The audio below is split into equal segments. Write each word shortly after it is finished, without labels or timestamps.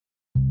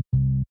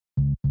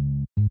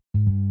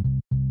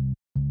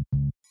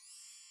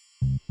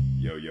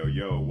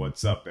Yo,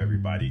 what's up,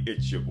 everybody?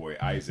 It's your boy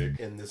Isaac.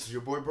 And this is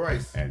your boy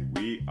Bryce. And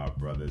we are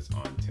brothers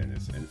on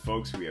tennis. And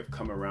folks, we have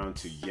come around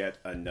to yet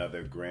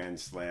another Grand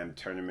Slam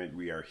tournament.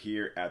 We are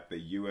here at the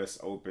U.S.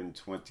 Open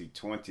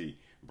 2020.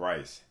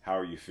 Bryce, how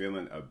are you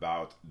feeling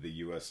about the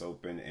U.S.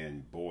 Open?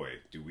 And boy,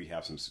 do we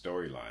have some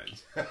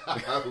storylines.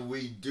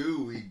 We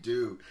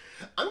do.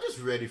 I'm just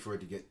ready for it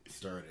to get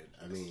started.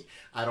 I mean,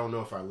 I don't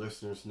know if our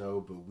listeners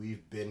know, but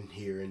we've been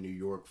here in New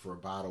York for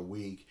about a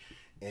week,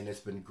 and it's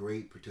been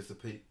great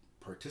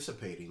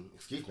participating.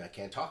 Excuse me, I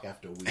can't talk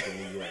after a week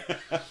in New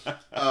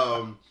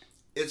York.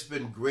 It's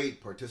been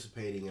great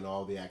participating in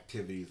all the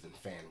activities in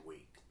Fan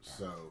Week.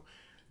 So,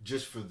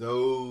 just for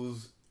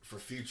those, for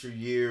future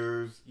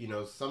years, you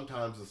know,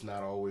 sometimes it's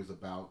not always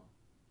about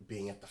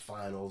being at the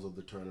finals of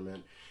the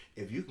tournament.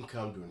 If you can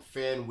come to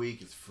Fan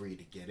Week, it's free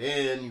to get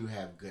in. You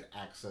have good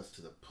access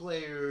to the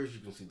players.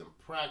 You can see them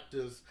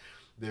practice.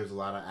 There's a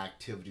lot of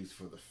activities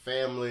for the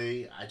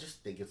family. I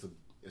just think it's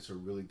a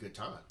really good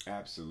time.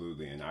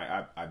 Absolutely. And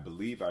I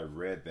believe I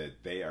read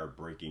that they are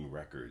breaking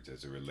records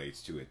as it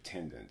relates to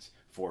attendance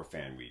for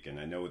Fan Week. And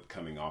I know with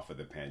coming off of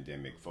the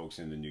pandemic, folks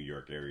in the New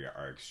York area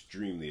are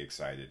extremely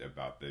excited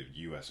about the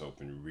U.S.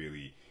 Open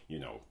really,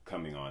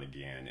 coming on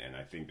again. And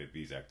I think that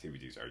these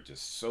activities are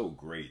just so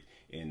great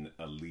in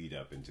a lead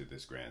up into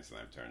this Grand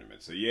Slam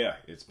tournament. So yeah,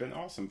 it's been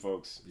awesome,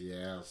 folks.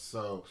 Yeah.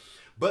 So,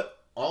 but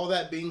all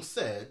that being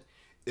said,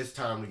 it's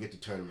time to get the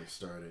tournament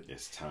started.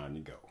 It's time to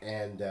go.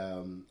 And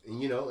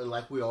and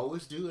like we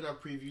always do in our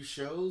preview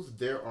shows,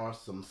 there are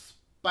some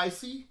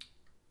spicy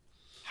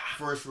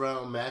first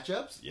round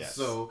matchups. Yes.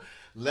 So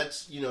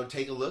let's,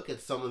 take a look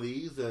at some of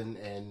these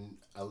and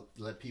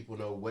let people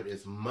know what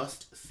is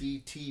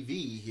must-see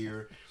TV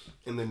here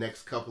in the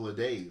next couple of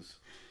days.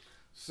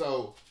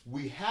 So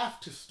we have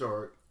to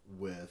start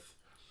with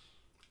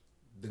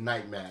the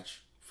night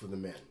match for the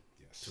men.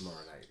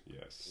 Tomorrow night.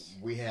 Yes.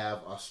 We have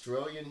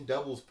Australian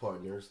doubles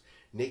partners,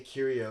 Nick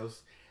Kyrgios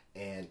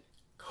and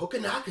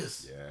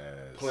Kokkinakis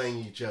playing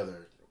each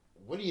other.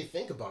 What do you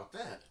think about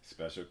that?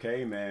 Special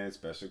K, man.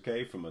 Special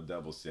K from a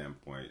double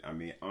standpoint. I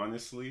mean,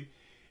 honestly,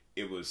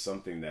 it was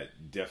something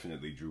that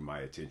definitely drew my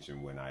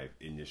attention when I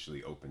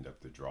initially opened up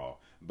the draw.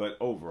 But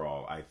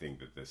overall, I think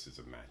that this is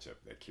a matchup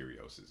that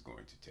Kyrgios is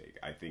going to take.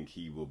 I think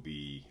he will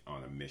be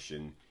on a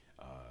mission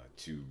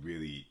to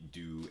really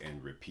do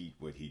and repeat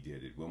what he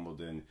did at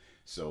Wimbledon.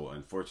 So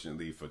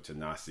unfortunately for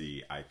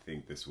Thanasi, I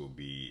think this will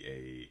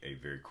be a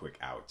very quick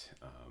out,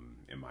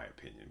 in my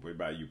opinion. What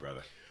about you,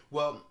 brother?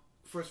 Well,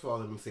 first of all,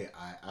 let me say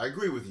I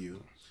agree with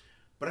you,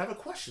 but I have a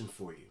question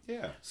for you.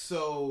 Yeah.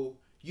 So,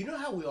 you know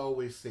how we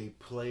always say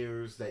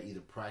players that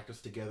either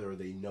practice together or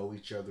they know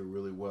each other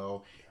really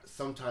well,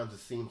 sometimes it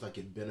seems like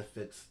it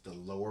benefits the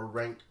lower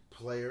ranked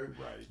player.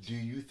 Right. Do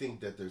you think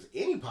that there's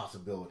any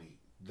possibility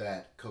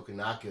that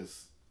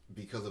Kokkinakis,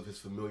 because of his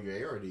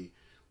familiarity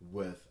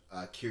with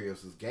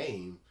Kyrgios'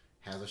 game,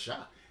 has a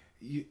shot?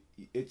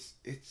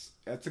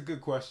 That's a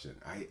good question.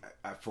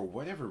 I for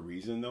whatever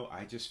reason though,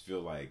 I just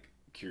feel like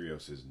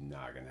Kyrgios is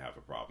not going to have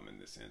a problem in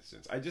this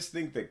instance. I just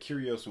think that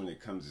Kyrgios, when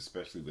it comes,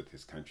 especially with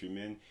his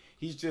countrymen,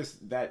 he's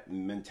just that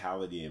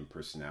mentality and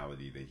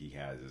personality that he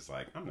has is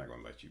like, I'm not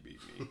going to let you beat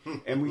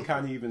me. And we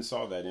kind of even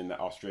saw that in the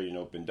Australian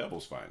Open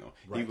doubles final.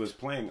 Right. He was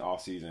playing all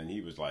season and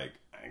he was like,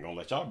 I ain't going to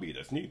let y'all beat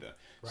us neither.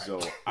 Right.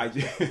 So I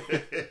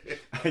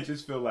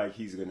just feel like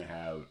he's going to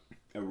have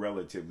a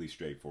relatively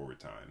straightforward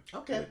time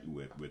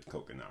with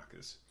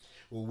Kokkinakis.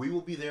 Well, we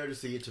will be there to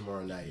see it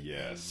tomorrow night.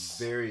 Yes.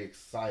 I'm very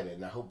excited,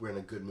 and I hope we're in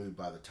a good mood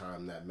by the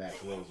time that match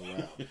rolls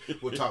around.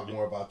 We'll talk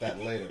more about that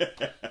later.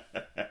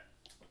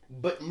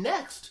 But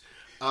next,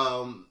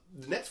 the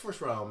next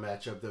first round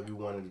matchup that we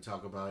wanted to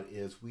talk about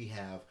is we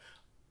have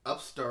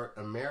upstart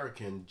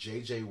American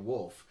J.J.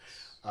 Wolf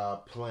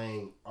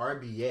playing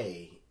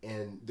RBA.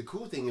 And the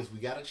cool thing is we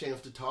got a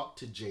chance to talk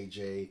to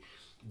J.J.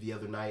 the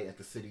other night at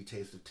the City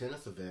Taste of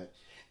Tennis event.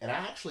 And I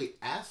actually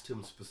asked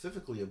him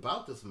specifically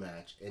about this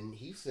match, and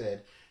he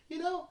said,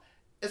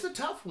 it's a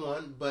tough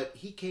one, but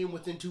he came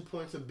within 2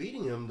 points of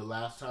beating him the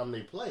last time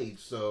they played.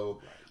 So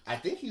I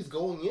think he's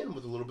going in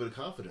with a little bit of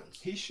confidence.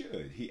 He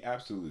should. He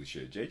absolutely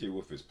should. J.J.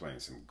 Wolf is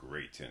playing some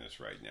great tennis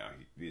right now.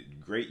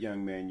 Great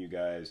young man, you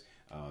guys.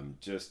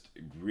 Just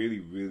really,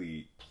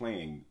 really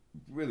playing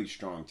really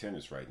strong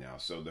tennis right now.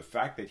 So the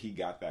fact that he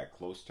got that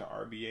close to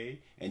RBA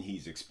and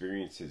he's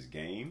experienced his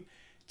game,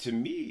 to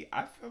me,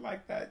 I feel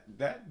like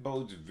that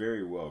bodes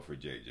very well for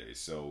JJ.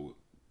 So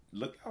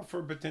look out for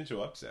a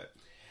potential upset.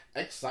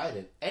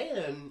 Excited.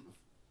 And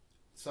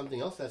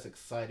something else that's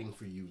exciting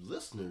for you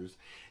listeners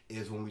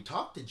is when we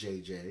talk to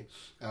JJ,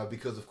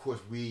 because of course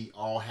we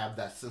all have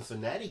that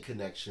Cincinnati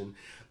connection,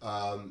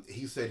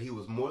 he said he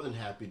was more than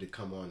happy to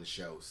come on the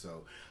show.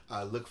 So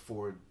I look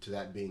forward to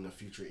that being a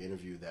future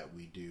interview that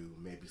we do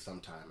maybe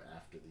sometime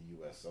after the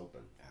U.S.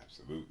 Open.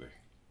 Absolutely.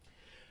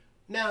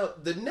 Now,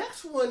 the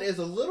next one is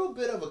a little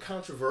bit of a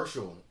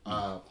controversial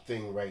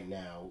thing right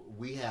now.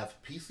 We have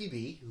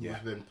PCB, who's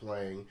been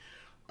playing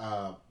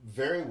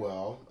very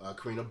well.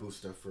 Carreño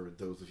Busta, for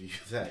those of you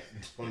that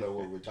don't know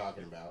what we're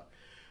talking about.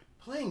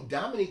 Playing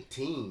Dominic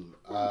Thiem.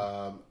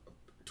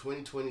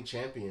 2020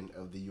 champion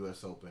of the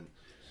U.S. Open.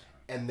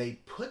 And they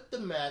put the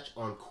match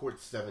on court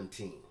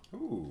 17.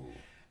 Ooh.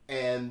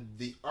 And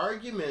the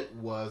argument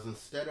was,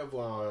 instead of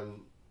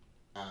on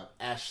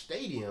Ash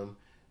Stadium,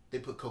 they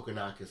put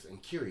Kokkinakis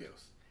and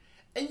Kyrgios.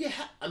 And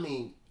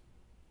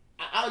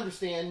I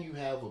understand you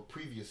have a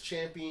previous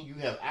champion. You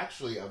have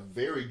actually a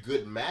very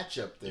good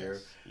matchup there.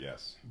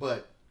 Yes.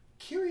 But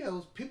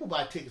Kyrgios, people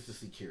buy tickets to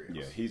see Kyrgios.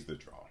 Yeah, he's the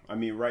draw. I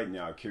mean, right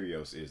now,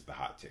 Kyrgios is the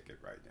hot ticket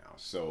right now.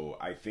 So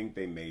I think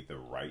they made the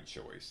right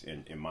choice,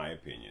 in my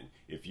opinion,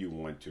 if you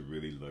want to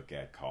really look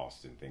at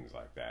cost and things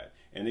like that.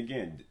 And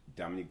again,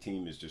 Dominic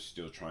Thiem is just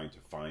still trying to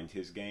find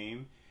his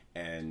game.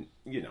 And,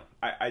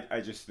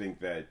 I just think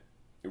that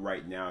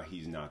right now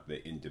he's not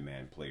the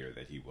in-demand player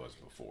that he was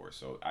before.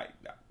 So,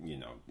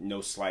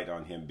 no slight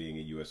on him being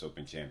a U.S.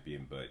 Open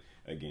champion, but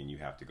again, you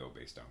have to go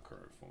based on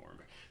current form.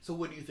 So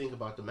what do you think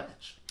about the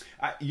match?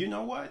 You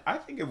know what? I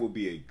think it will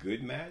be a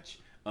good match.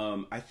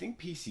 I think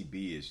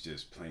PCB is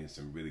just playing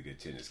some really good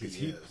tennis because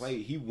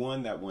he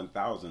won that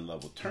 1,000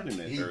 level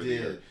tournament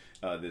earlier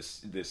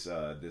this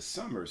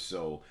summer.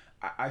 So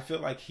I feel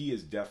like he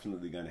is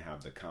definitely going to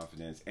have the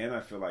confidence, and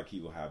I feel like he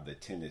will have the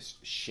tennis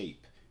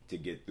shape to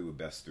get through a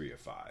best 3 of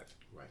 5.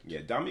 Right. Yeah,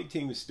 Dominic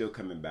Thiem is still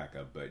coming back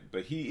up,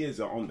 but he is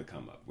on the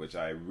come up, which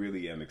I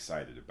really am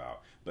excited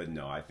about. But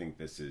no, I think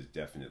this is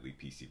definitely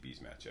PCB's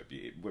matchup.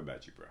 What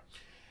about you, bro?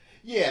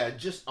 Yeah,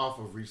 just off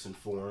of recent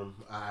form,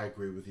 I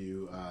agree with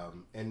you.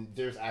 And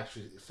there's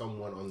actually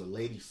someone on the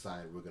ladies'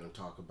 side we're going to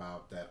talk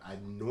about that I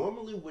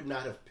normally would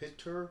not have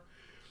picked her,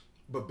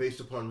 but based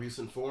upon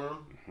recent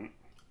form,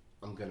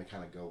 I'm going to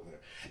kind of go with her.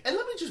 And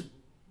let me just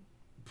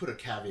put a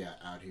caveat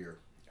out here.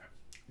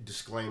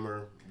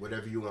 Disclaimer,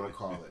 whatever you want to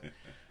call it.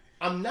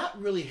 I'm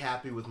not really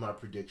happy with my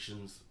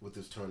predictions with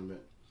this tournament.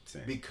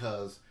 Same.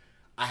 Because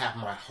I have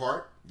my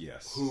heart,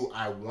 yes, who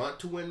I want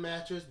to win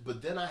matches,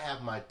 but then I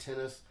have my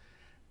tennis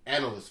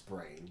analyst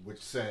brain,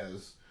 which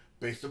says,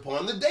 based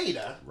upon the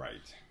data, right,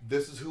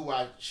 this is who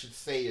I should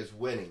say is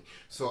winning.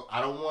 So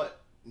I don't want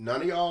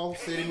none of y'all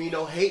sending me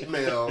no hate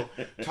mail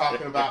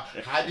talking about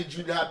how did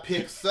you not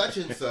pick such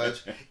and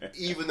such,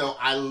 even though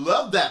I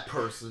love that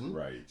person.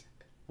 Right.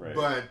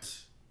 But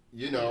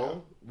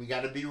we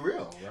got to be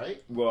real,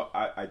 right? Well,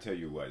 I tell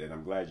you what, and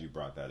I'm glad you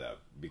brought that up,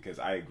 because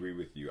I agree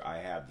with you. I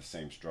have the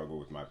same struggle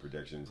with my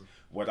predictions.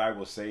 What I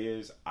will say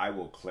is I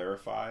will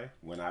clarify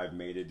when I've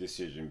made a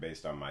decision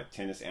based on my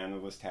tennis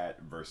analyst hat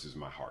versus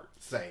my heart.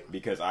 Same.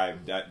 Because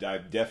I've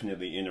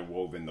definitely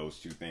interwoven those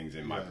two things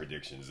in my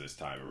predictions this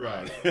time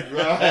around.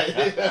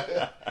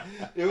 Right.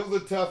 It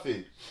was a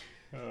toughie.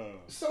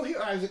 So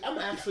here, Isaac, I'm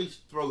going to actually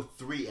throw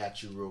 3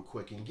 at you real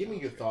quick and give me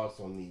your thoughts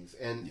on these.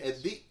 And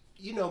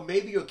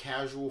maybe your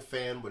casual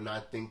fan would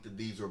not think that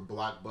these are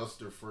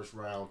blockbuster first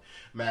round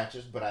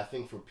matches, but I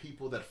think for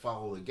people that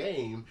follow the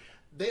game,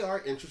 they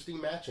are interesting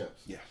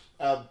matchups. Yeah.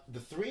 The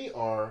 3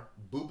 are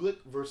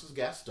Bublik versus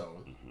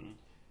Gaston,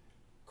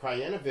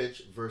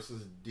 Krajinovic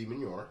versus De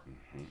Minaur,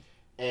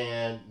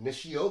 and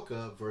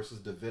Nishioka versus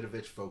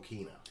Davidovich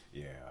Fokina.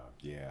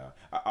 Yeah.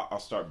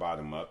 I'll start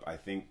bottom up. I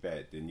think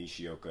that the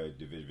Nishioka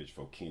Davidovich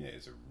Fokina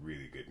is a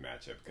really good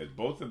matchup because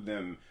both of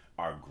them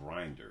are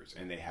grinders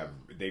and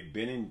they've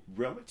been in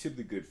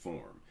relatively good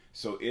form.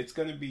 So it's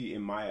going to be,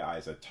 in my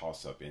eyes, a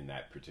toss-up in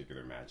that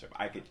particular matchup.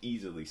 I could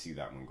easily see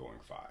that one going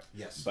 5.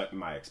 Yes. But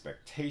my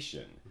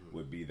expectation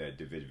would be that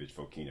Davidovich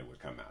Fokina would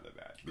come out of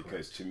that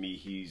because to me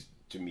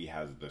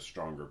has the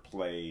stronger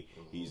play.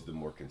 He's the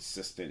more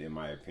consistent, in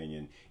my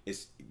opinion.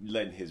 It's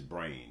letting his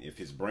brain. If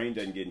his brain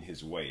doesn't get in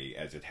his way,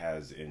 as it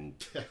has in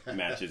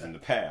matches in the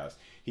past,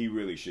 he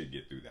really should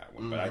get through that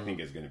one. But I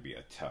think it's going to be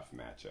a tough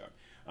matchup.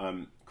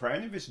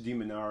 Krajinovic De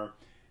Minaur,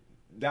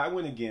 that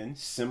one again,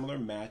 similar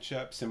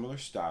matchup, similar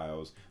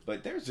styles,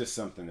 but there's just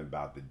something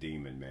about the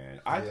Demon, man.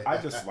 I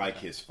just like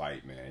his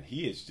fight, man.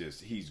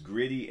 He's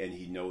gritty and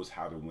he knows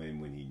how to win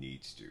when he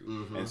needs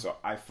to. And so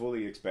I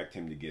fully expect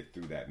him to get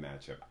through that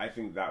matchup. I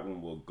think that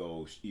one will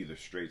go either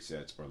straight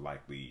sets or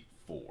likely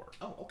 4.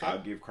 Oh, okay.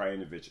 I'll give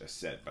Krajinovic a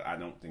set, but I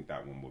don't think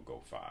that one will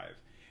go 5.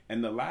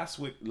 And the last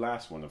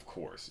one, of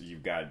course,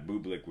 you've got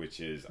Bublik,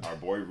 which is our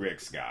boy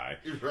Rick's guy,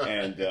 right.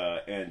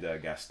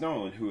 and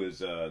Gaston, who is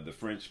the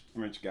French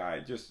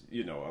guy. Just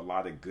a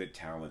lot of good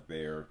talent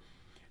there.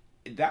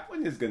 That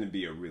one is going to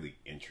be a really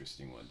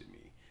interesting one to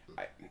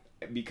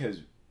me, because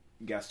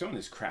Gaston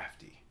is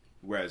crafty,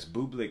 whereas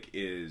Bublik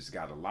is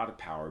got a lot of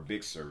power,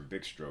 big serve,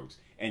 big strokes,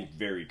 and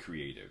very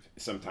creative.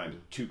 Sometimes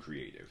too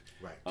creative.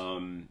 Right.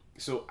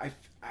 So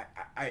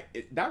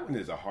that one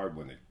is a hard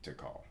one to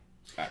call.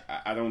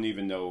 I don't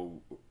even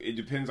know. It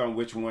depends on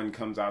which one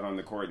comes out on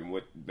the court and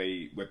what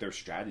their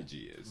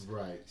strategy is.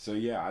 Right. So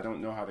yeah, I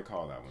don't know how to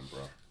call that one,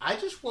 bro. I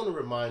just want to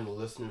remind the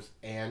listeners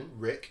and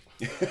Rick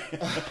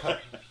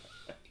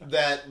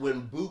that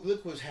when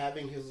Bublik was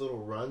having his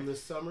little run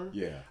this summer,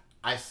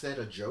 I said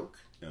a joke.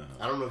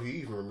 I don't know if you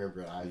even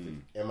remember it, Isaac.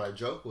 And my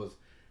joke was,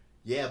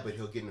 yeah, but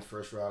he'll get in the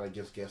first round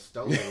against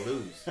Gaston and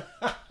lose.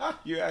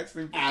 You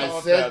actually I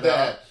said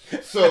that.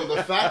 So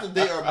the fact that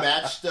they are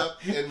matched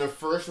up in the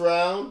first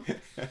round,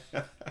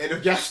 and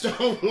if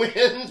Gaston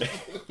wins,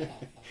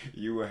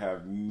 you will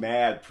have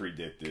mad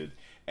predicted.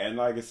 And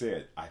like I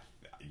said,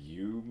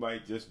 you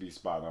might just be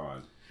spot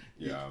on.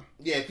 Yeah.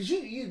 Yeah, because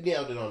you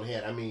nailed it on the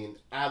head. I mean,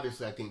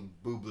 obviously, I think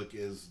Bublik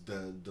is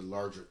the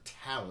larger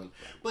talent,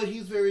 but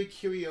he's very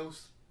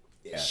curious.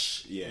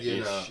 Ish, yeah,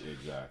 exactly.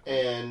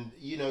 And,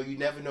 you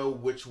never know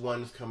which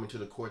one's coming to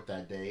the court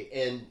that day.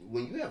 And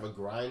when you have a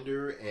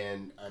grinder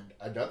and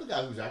another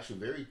guy who's actually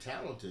very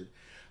talented,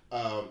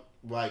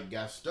 like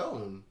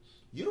Gaston,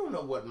 you don't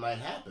know what might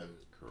happen.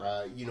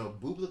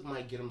 Bublik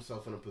might get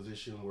himself in a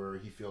position where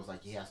he feels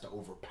like he has to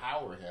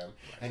overpower him,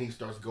 and he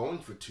starts going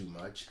for too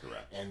much.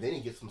 Correct. And then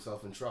he gets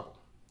himself in trouble.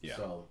 Yeah,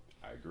 so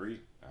I agree.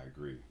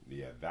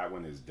 Yeah, that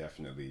one is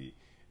definitely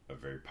a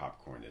very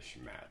popcornish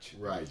match.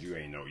 Right. Because you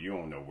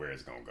don't know where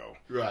it's gonna go.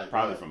 Right.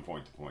 Probably from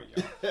point to point,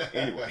 yeah.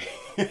 Anyway.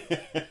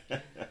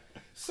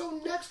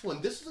 So next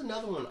one, this is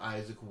another one,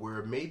 Isaac,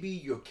 where maybe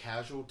your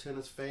casual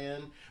tennis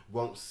fan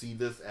won't see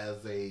this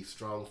as a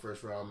strong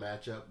first round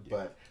matchup,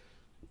 but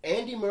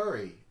Andy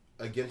Murray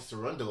against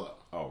Cerundolo.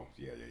 Oh,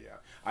 yeah.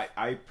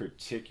 I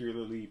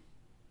particularly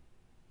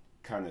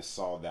kind of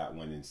saw that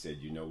one and said,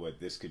 you know what,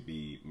 this could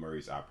be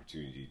Murray's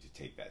opportunity to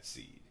take that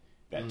seed.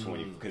 That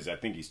 20, because I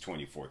think he's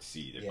 24th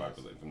seed, if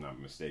I'm not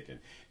mistaken.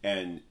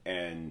 And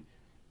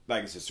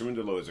like I said,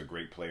 Cerundolo is a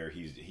great player.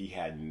 He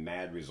had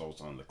mad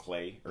results on the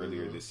clay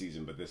earlier this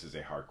season, but this is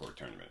a hardcore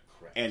tournament.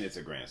 Correct. And it's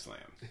a Grand Slam.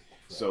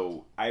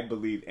 So I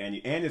believe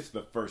Andy, and it's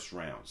the first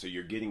round, so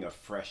you're getting a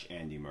fresh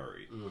Andy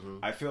Murray.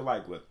 I feel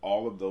like with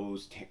all of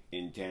those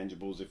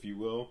intangibles, if you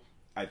will,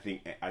 I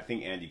think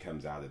Andy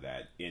comes out of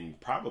that in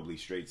probably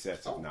straight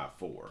sets, if not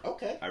 4.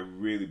 Okay. I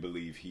really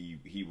believe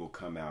he will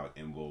come out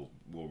and will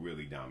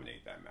really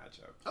dominate that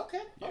matchup.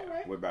 Okay. Yeah. All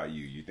right. What about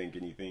you? You think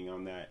anything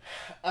on that?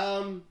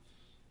 I'm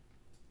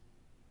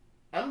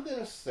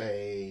gonna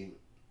say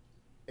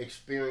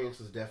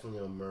experience is definitely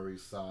on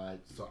Murray's side,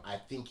 so I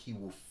think he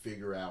will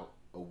figure out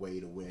a way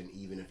to win,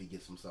 even if he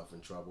gets himself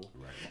in trouble.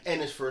 Right.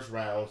 And it's first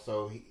round,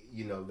 so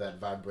that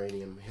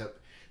vibranium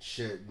hip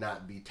should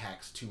not be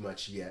taxed too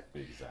much yet.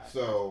 Exactly.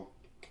 So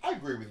I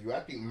agree with you. I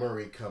think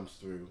Murray comes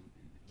through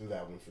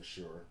that one for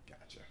sure.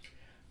 Gotcha.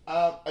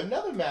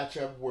 Another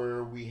matchup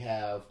where we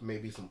have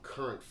maybe some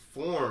current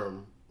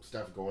form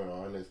stuff going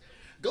on is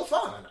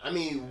Goffin. I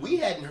mean, we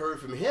hadn't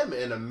heard from him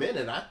in a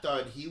minute. I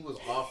thought he was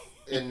off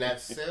in that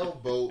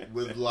sailboat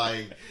with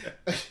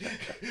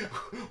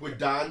with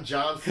Don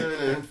Johnson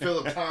and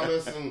Philip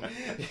Thomas and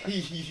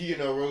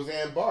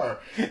Roseanne Barr,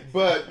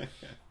 but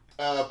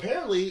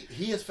apparently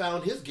he has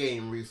found his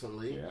game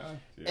recently. Yeah.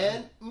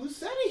 And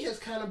Musetti has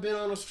kind of been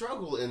on a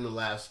struggle in the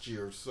last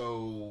year.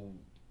 So,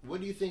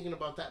 what are you thinking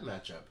about that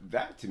matchup?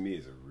 That to me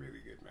is a really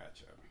good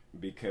matchup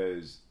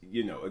because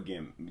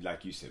again,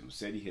 like you said,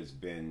 Musetti has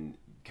been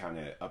kind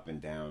of up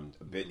and down,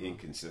 a bit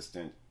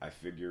inconsistent, I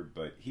figure,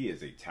 but he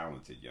is a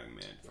talented young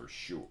man for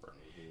sure.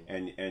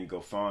 And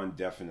Goffin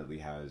definitely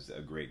has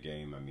a great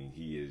game. I mean,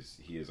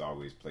 he has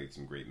always played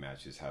some great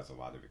matches, has a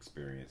lot of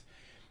experience.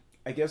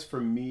 I guess for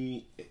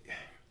me,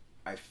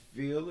 I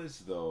feel as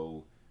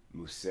though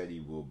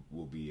Musetti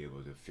will be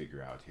able to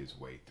figure out his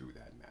way through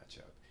that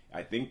matchup.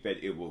 I think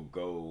that it will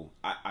go.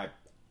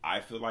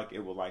 I feel like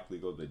it will likely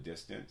go the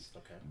distance.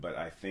 Okay. But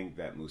I think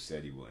that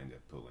Musetti will end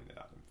up pulling it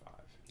out in 5.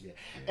 Yeah.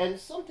 And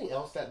something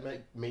else that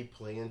may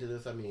play into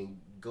this, I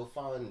mean,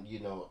 Goffin,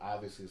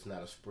 obviously it's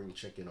not a spring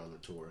chicken on the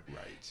tour.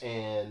 Right.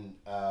 And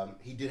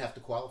he did have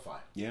to qualify.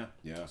 Yeah.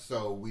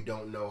 So we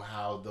don't know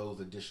how those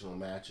additional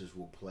matches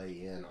will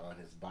play in on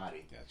his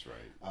body. That's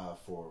right.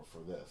 For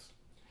this.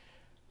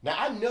 Now,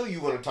 I know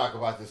you want to talk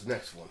about this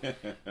next one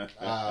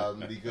because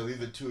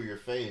these are 2 of your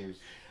faves.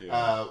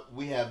 Yeah.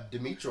 We have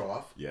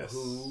Dimitrov,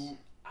 who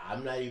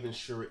I'm not even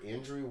sure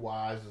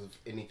injury-wise if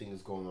anything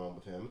is going on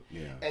with him.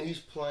 Yeah. And he's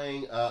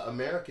playing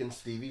American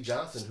Stevie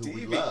Johnson, who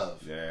we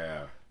love.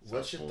 Yeah.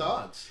 What's your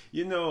thoughts?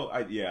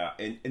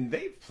 And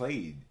they've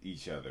played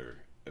each other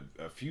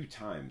a few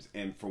times,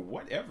 and for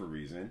whatever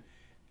reason,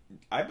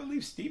 I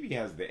believe Stevie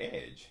has the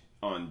edge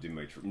on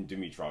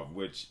Dimitrov,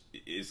 which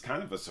is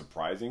kind of a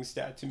surprising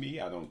stat to me.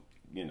 I don't,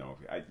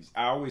 I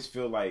always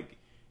feel like,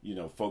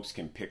 folks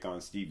can pick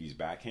on Stevie's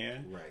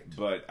backhand. Right.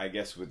 But I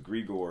guess with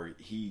Grigor,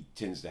 he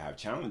tends to have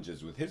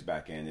challenges with his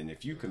backhand. And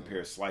if you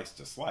compare slice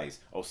to slice,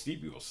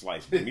 Stevie will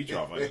slice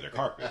Dimitrov under the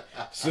carpet.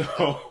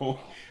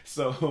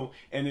 So,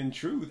 and in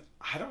truth,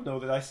 I don't know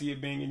that I see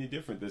it being any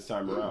different this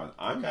time around.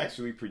 I'm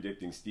actually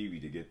predicting Stevie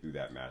to get through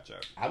that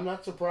matchup. I'm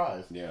not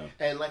surprised. Yeah.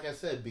 And like I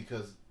said,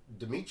 because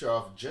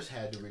Dimitrov just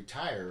had to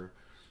retire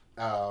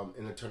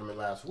in the tournament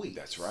last week.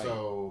 That's right.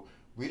 So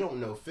we don't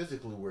know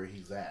physically where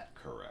he's at.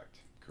 Correct.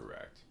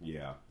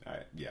 Yeah.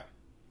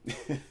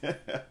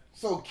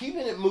 So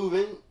keeping it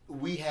moving,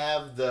 we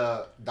have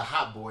the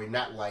hot boy,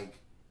 not like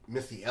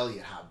Missy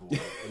Elliott hot boy.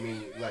 I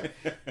mean,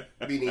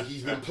 meaning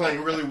he's been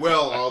playing really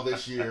well all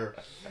this year.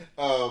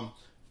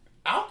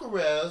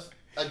 Alcaraz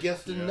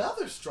against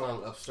another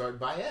strong upstart,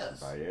 Baez.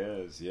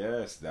 Baez,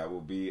 yes, that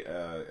will be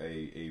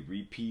a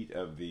repeat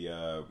of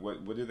the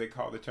what do they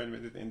call the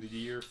tournament at the end of the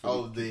year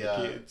for the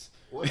kids?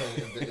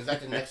 Is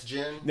that the Next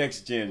Gen?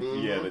 Next Gen,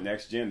 yeah, the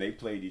Next Gen. They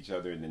played each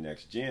other in the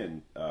Next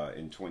Gen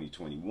in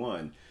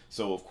 2021.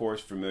 So of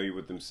course, familiar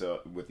with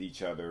with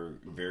each other,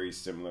 very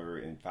similar.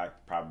 In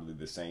fact, probably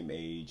the same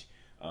age.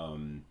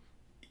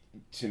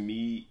 To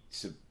me,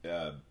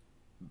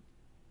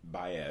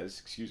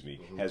 Baez,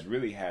 has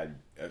really had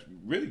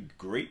really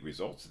great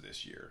results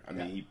this year. I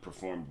mean, he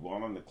performed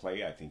well on the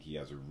clay. I think he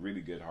has a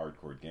really good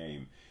hardcourt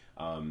game.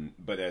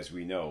 But as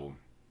we know,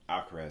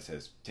 Alcaraz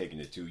has taken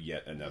it to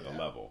yet another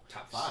level.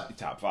 Top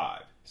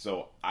five.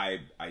 So I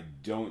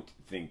don't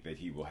think that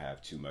he will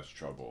have too much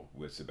trouble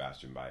with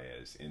Sebastian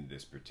Baez in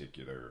this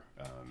particular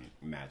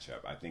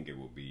matchup. I think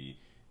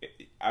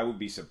I would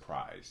be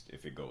surprised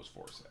if it goes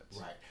 4 sets.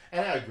 Right.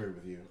 And I agree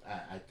with you.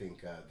 I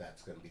think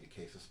that's going to be the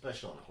case,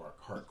 especially on the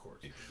hard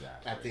courts.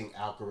 Exactly. I think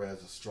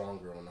Alcaraz is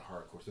stronger on the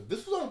hard courts. If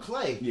this was on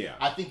clay, yeah,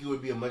 I think it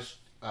would be a much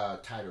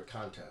tighter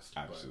contest.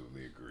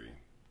 Absolutely agree.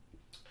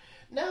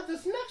 Now,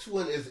 this next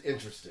one is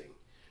interesting.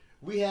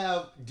 We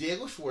have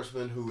Diego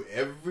Schwartzman, who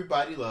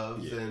everybody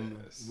loves, and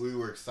we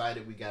were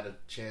excited we got a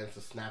chance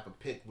to snap a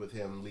pic with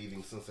him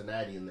leaving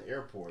Cincinnati in the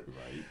airport.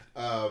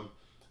 Right.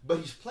 But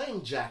he's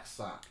playing Jack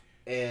Sock.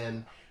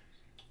 And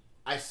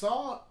I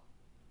saw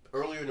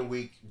earlier in the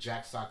week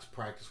Jack Sock's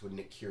practice with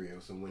Nick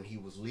Kyrgios, and when he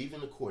was leaving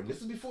the court, and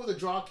this is before the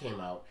draw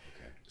came out,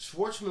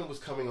 Schwartzman was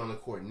coming on the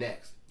court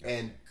next,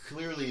 and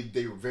clearly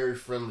they were very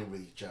friendly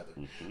with each other.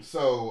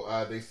 So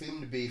they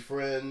seemed to be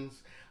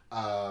friends.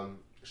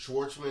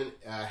 Schwartzman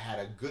had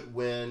a good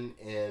win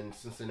in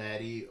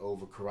Cincinnati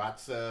over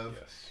Karatsev.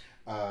 Yes.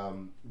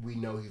 We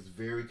know he's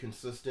very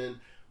consistent.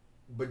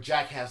 But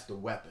Jack has the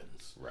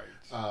weapons. Right.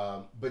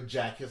 But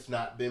Jack has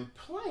not been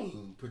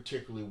playing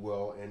particularly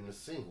well in the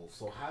singles.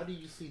 So how do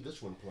you see this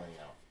one playing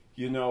out?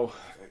 You know,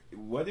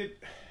 what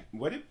it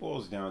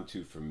boils down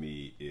to for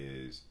me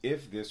is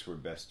if this were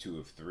best 2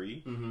 of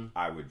 3,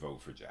 I would vote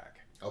for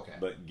Jack. Okay.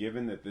 But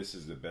given that this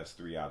is the best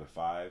 3 out of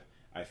 5,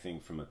 I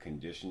think from a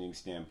conditioning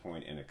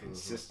standpoint and a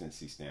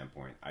consistency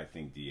standpoint, I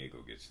think Diego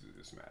gets through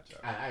this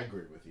matchup. I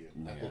agree with you.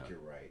 I think you're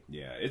right.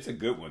 Yeah, it's a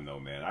good one though,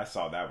 man. I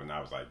saw that one. I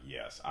was like,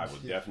 yes, I will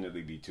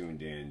definitely be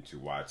tuned in to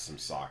watch some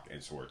Sock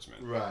and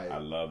Schwartzman. Right. I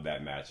love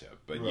that matchup.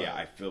 But yeah,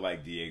 I feel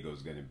like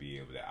Diego's going to be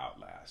able to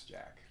outlast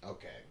Jack.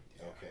 Okay.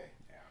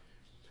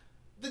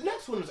 The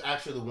next one is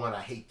actually the one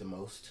I hate the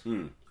most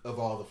of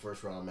all the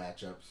first round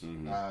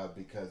matchups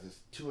because it's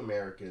 2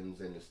 Americans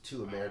and it's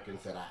 2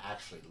 Americans that I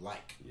actually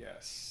like.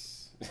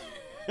 Yes.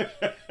 I'm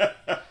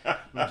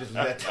gonna just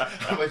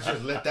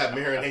let that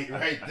marinate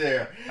right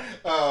there.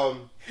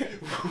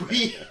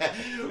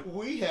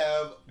 We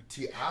have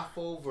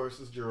Tiafoe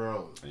versus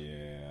Jerome.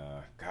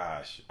 Yeah,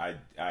 gosh, I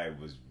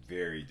was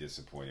very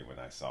disappointed when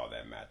I saw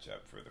that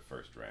matchup for the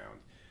first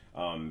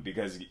round.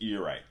 Because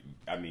you're right.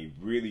 I mean,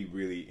 really,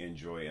 really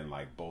enjoy and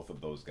like both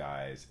of those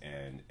guys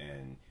and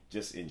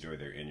just enjoy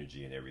their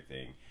energy and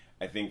everything.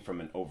 I think from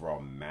an overall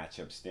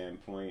matchup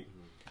standpoint,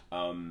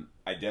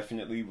 I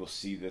definitely will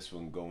see this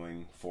one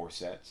going 4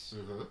 sets,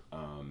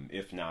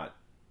 if not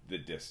the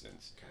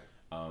distance.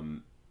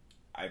 Okay.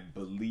 I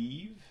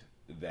believe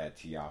that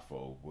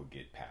Tiafoe will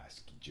get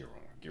past Giron.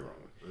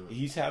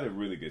 He's had a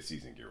really good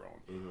season,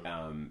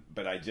 Giron.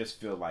 But I just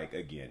feel like,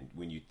 again,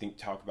 when you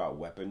talk about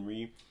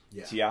weaponry,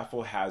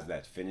 Tiafoe has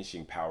that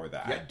finishing power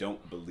that I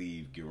don't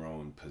believe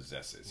Giron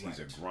possesses. He's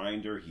a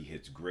grinder. He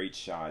hits great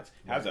shots.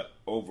 Has an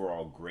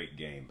overall great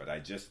game. But I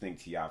just think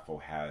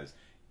Tiafoe has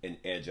an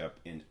edge up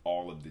in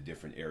all of the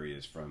different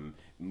areas, from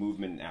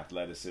movement and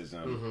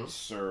athleticism,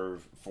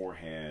 serve,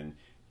 forehand,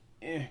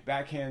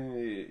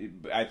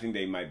 backhand. I think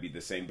they might be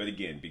the same. But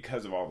again,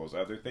 because of all those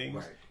other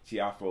things,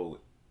 Tiafoe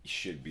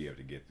should be able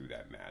to get through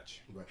that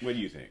match. Right. What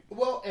do you think?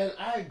 Well, and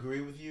I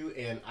agree with you,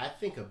 and I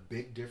think a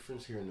big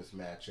difference here in this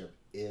matchup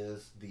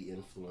is the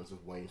influence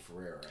of Wayne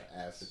Ferreira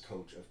as the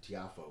coach of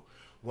Tiafoe.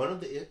 One of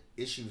the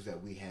issues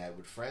that we had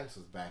with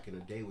Francis back in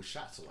the day was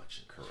shot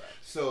selection. Correct.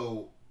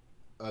 So,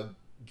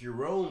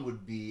 Giron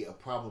would be a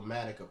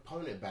problematic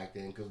opponent back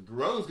then because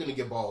Giron's going to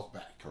get balls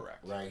back.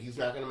 Correct. Right? He's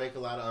not going to make a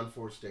lot of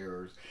unforced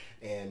errors,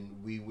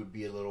 and we would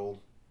be a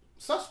little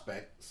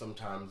suspect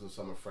sometimes of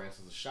some of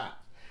Francis' shots.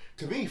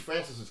 To me,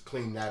 Francis has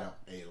cleaned that up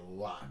a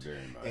lot.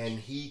 Very much. And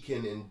he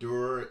can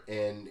endure,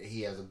 and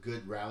he has a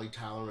good rally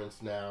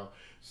tolerance now.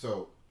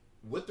 So,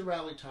 with the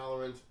rally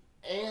tolerance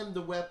and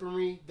the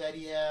weaponry that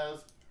he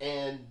has,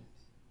 and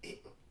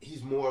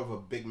he's more of a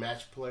big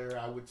match player,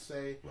 I would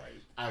say.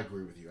 Right. I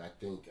agree with you. I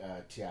think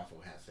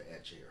Tiafoe has the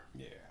edge here.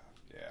 Yeah.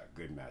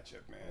 Good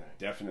matchup, man. Right.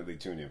 Definitely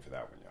tune in for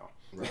that one, y'all.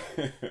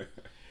 Right.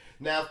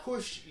 Now, of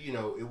course, you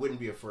know, it wouldn't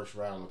be a first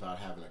round without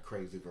having a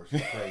crazy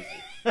versus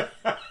crazy.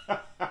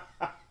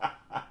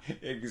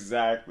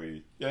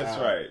 Exactly. That's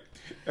right.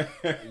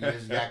 You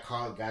just got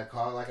called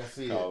like I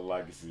see it. Called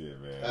like I see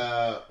it,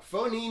 man.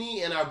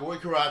 Fognini and our boy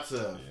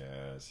Karatsev.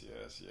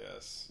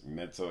 yes.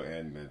 Mental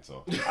and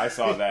mental. I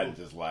saw that and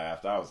just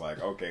laughed. I was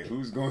like, okay,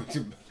 who's going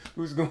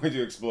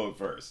to explode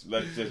first?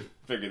 Let's just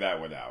figure that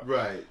one out.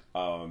 Right.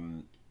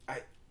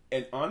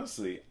 And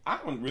honestly, I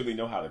don't really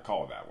know how to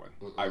call that one.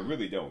 Mm-mm. I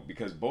really don't,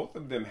 because both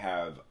of them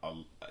have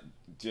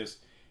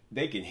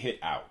they can hit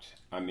out.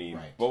 I mean,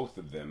 right. Both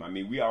of them. I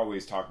mean, we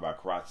always talk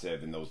about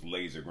Karatsev and those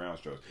laser ground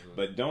strokes,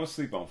 but don't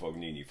sleep on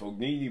Fognini.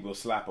 Fognini will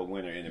slap a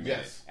winner in a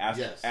minute.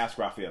 Ask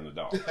Rafael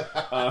Nadal.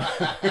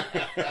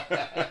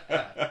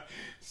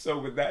 So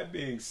with that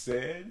being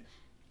said,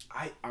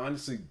 I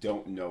honestly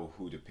don't know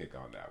who to pick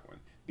on that one,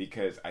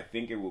 because I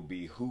think it will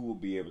be who will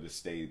be able to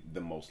stay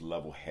the most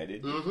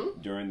level-headed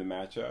during the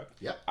matchup.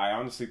 Yep. I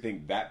honestly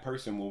think that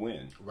person will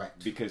win. Right.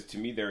 Because to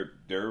me,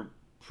 they're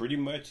pretty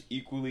much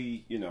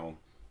equally,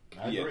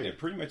 I agree. They're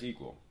pretty much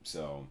equal.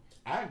 So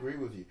I agree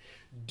with you.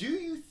 Do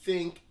you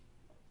think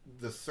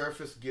the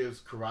surface gives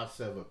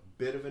Karatsev a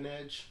bit of an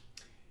edge?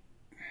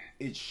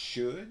 It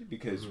should,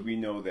 because we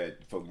know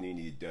that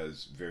Fognini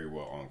does very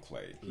well on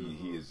clay.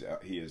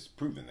 He has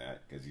proven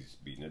that, because he's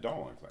beaten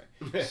Nadal on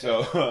clay.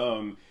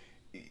 So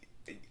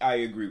I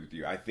agree with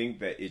you. I think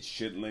that it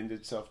should lend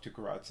itself to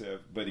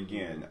Karatsev, but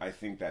again, I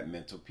think that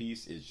mental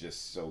piece is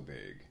just so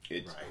big.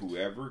 It's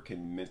whoever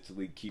can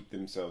mentally keep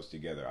themselves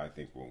together, I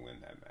think, will win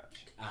that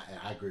match.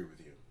 I agree with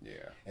you.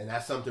 Yeah. And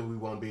that's something we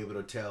won't be able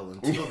to tell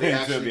until they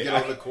actually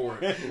get on the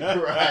court.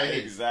 Right.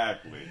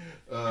 Exactly.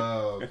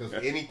 Because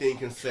anything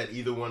can set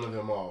either one of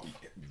them off.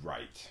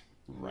 Right.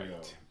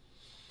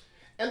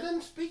 And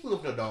then speaking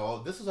of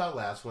Nadal, this is our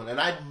last one. And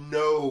I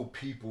know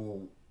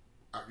people,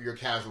 your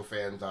casual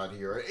fans out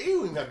here, you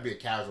don't even have to be a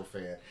casual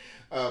fan.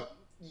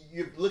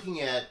 You're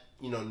looking at,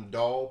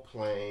 Nadal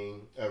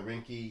playing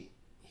Rinky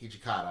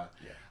Hijikata.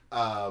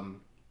 Yeah.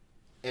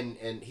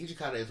 And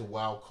Hijikata is a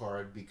wild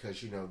card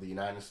because, the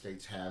United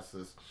States has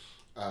this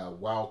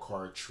wild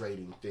card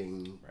trading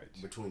thing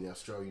between the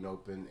Australian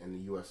Open and the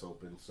U.S.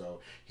 Open. So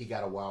he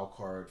got a wild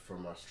card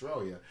from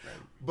Australia.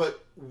 Right.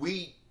 But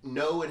we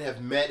know and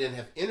have met and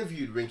have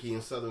interviewed Rinky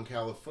in Southern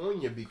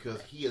California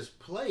because he has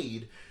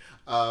played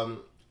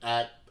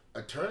at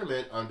a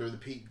tournament under the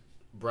Pete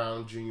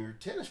Brown Jr.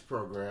 tennis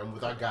program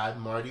with our guy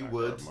Marty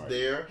Woods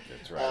there.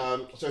 That's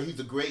right. So he's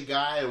a great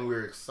guy, and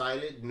we're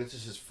excited. And this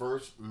is his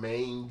first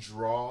main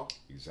draw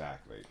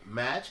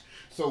match.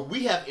 So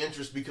we have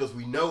interest because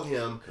we know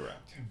him.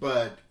 Correct.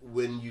 But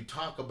when you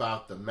talk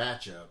about the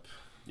matchup,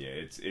 yeah,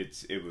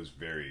 it was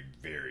very,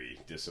 very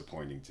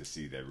disappointing to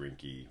see that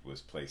Rinky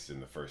was placed in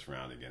the first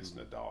round against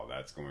Nadal.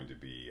 That's going to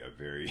be a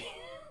very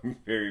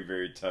very,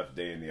 very tough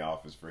day in the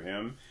office for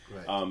him.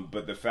 Right.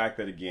 But the fact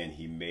that, again,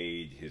 he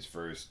made his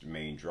first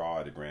main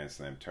draw at a Grand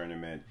Slam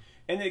tournament,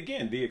 and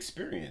again, the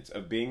experience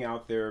of being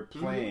out there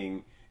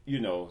playing,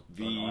 on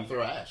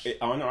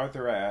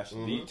Arthur Ashe,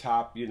 the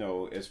top,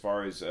 as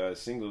far as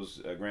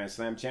singles Grand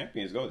Slam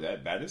champions go,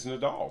 that is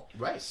Nadal.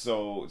 Right.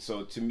 So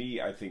to me,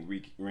 I think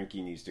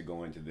Rinky needs to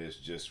go into this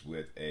just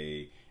with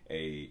a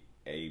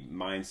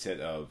mindset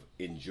of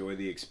enjoy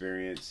the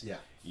experience. Yeah.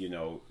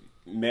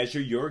 Measure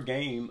your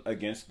game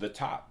against the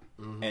top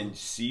and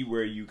see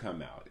where you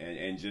come out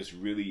and just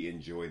really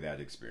enjoy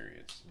that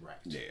experience. Right.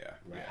 Yeah.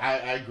 Right. Yeah.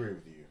 I agree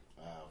with you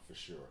for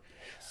sure.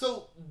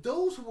 So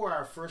those were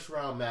our first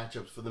round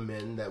matchups for the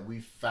men that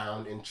we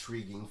found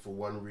intriguing for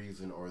one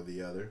reason or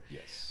the other.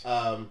 Yes.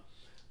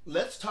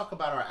 Let's talk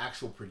about our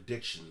actual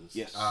predictions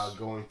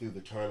going through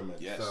the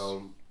tournament. Yes.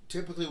 So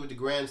typically with the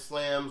Grand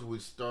Slams, we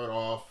start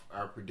off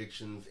our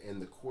predictions in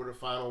the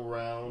quarterfinal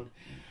round.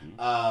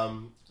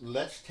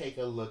 Let's take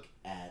a look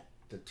at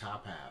the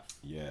top half.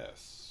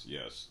 Yes,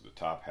 the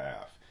top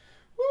half.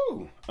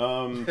 Woo!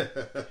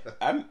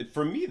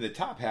 For me, the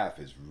top half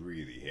is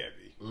really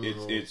heavy.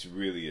 It's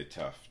really a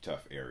tough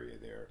area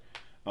there.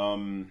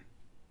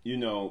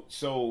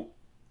 So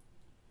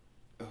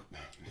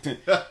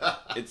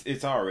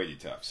it's already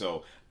tough.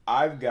 So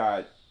I've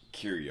got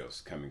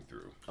Kyrgios coming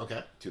through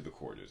to the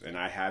quarters, and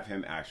I have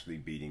him actually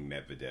beating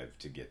Medvedev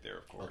to get there,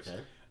 of course.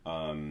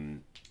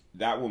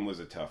 That one was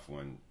a tough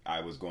one.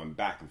 I was going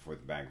back and forth,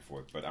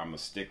 but I'm going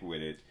to stick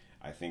with it.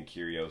 I think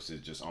Kyrgios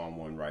is just on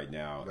one right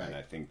now, and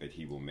I think that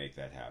he will make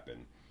that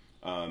happen.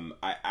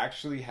 I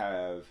actually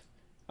have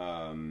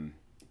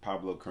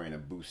Pablo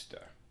Carreno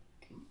Busta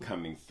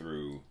coming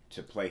through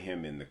to play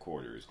him in the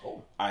quarters.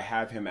 I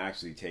have him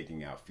actually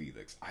taking out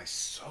Felix. I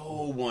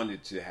so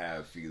wanted to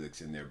have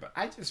Felix in there, but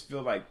I just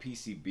feel like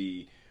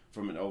PCB,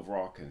 from an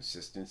overall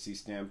consistency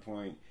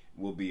standpoint,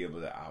 will be able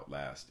to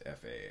outlast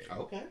FAA.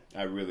 Okay.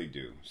 I really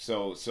do.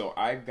 So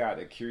I've got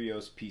a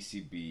Kyrgios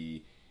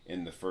PCB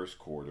in the first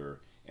quarter,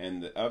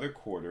 and the other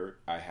quarter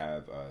I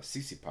have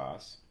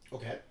Tsitsipas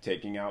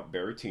taking out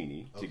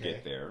Berrettini to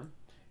get there,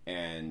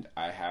 and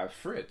I have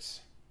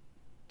Fritz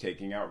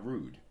taking out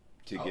Rude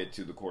to get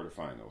to the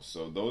quarterfinals.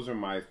 So those are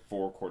my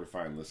 4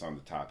 quarterfinalists on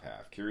the top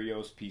half: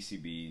 Kyrgios,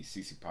 PCB,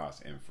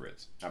 Tsitsipas, and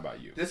Fritz. How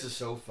about you? This is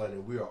so funny.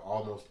 We are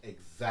almost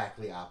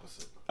exactly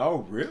opposite.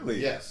 Oh, really?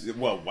 Yes.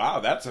 Well, wow,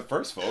 that's a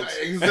first, folks.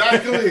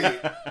 Exactly.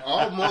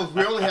 Almost.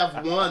 We only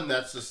have one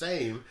that's the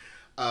same.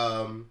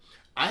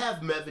 I have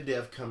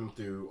Medvedev coming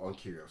through on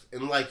Kyrgios,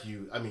 and like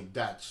you, I mean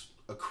that's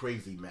a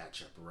crazy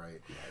matchup,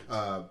 right?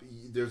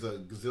 There's a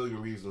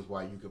gazillion reasons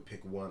why you could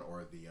pick one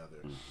or the other.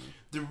 Mm-hmm.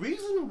 The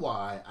reason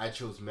why I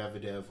chose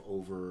Medvedev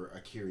over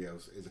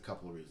Kyrgios is a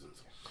couple of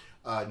reasons.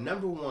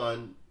 Number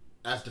one,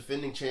 as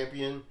defending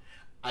champion,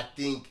 I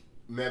think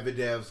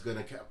Medvedev's going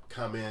to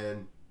come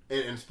in,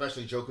 and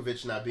especially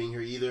Djokovic not being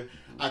here either,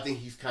 I think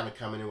he's kind of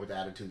coming in with the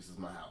attitude, this is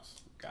my house.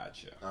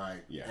 Gotcha. All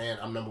right. Yeah. And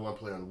I'm number one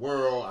player in the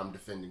world. I'm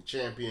defending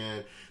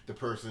champion. The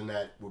person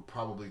that would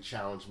probably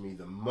challenge me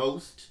the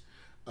most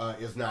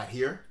is not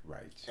here.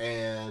 Right.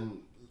 And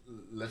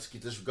let's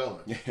get this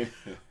going.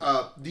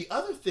 The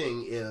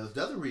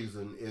other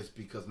reason is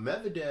because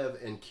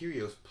Medvedev and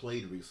Kyrgios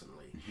played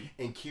recently,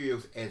 and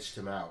Kyrgios edged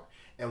him out.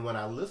 And when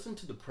I listened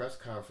to the press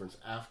conference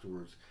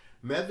afterwards,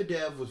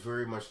 Medvedev was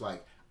very much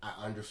like, I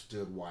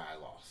understood why I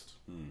lost.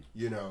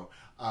 You know,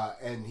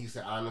 and he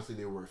said, honestly,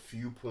 there were a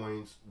few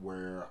points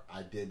where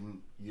I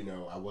didn't,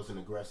 I wasn't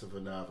aggressive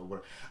enough or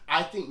whatever.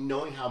 I think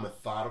knowing how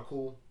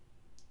methodical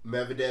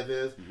Medvedev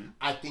is,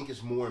 I think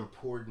it's more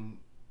important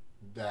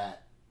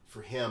that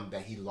for him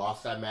that he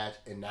lost that match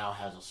and now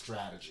has a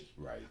strategy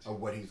of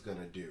what he's going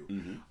to do.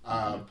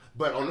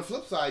 But on the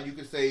flip side, you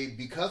could say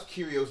because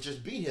Kyrgios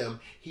just beat him,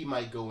 he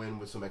might go in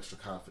with some extra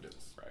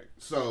confidence. Right.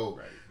 So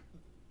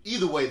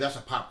either way, that's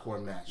a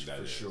popcorn match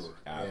for sure.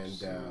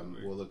 Absolutely. And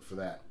we'll look for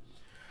that.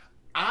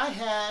 I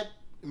had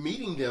FAA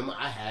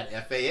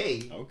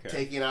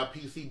taking out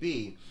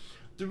PCB.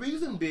 The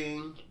reason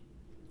being,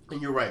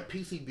 and you're right,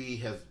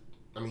 PCB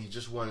he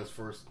just won his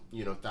first,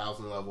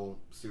 1,000 level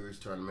series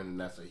tournament, and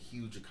that's a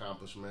huge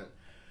accomplishment.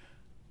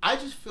 I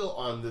just feel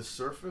on this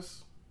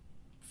surface,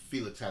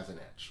 Felix has an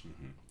edge.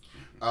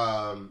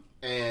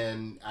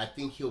 And I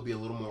think he'll be a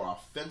little more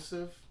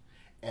offensive,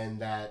 and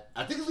that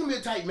I think it's going to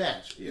be a tight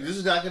match. Yeah. This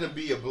is not going to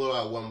be a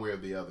blowout one way or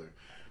the other.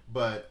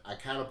 But I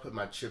kind of put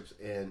my chips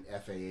in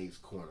FAA's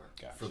corner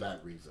for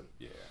that reason.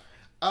 Yeah.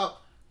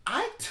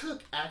 I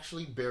took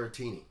actually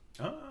Berrettini.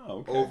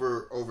 Oh, okay.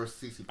 Over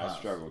Tsitsipas. I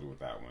struggled with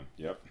that one.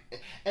 Yep.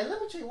 And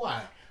let me tell you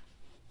why.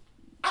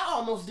 I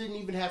almost didn't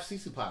even have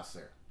Tsitsipas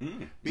there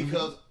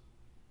because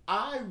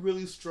I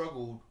really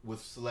struggled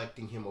with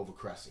selecting him over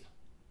Cressy.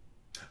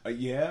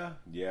 Yeah,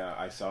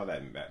 I saw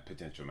that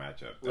potential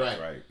matchup. That's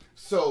right.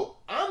 So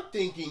I'm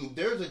thinking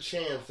there's a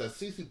chance that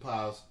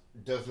Tsitsipas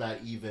does not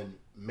even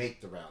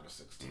make the round of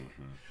 16.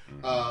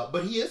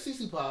 But he is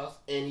Tsitsipas,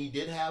 and he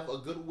did have a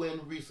good win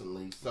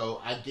recently.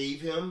 So I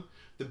gave him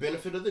the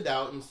benefit of the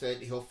doubt and said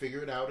he'll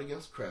figure it out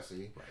against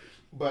Cressy. Right.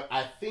 But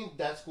I think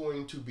that's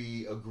going to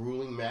be a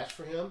grueling match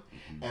for him.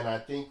 And I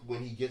think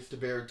when he gets to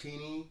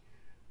Berrettini,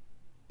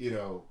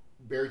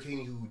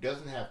 Berrettini, who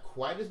doesn't have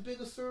quite as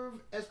big a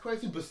serve as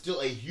Cressy, but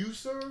still a huge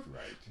serve,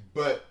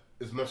 but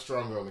is much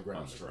stronger on the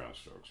ground strokes. Ground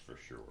strokes, for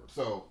sure.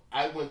 So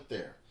I went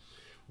there.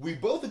 We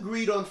both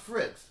agreed on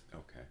Fritz.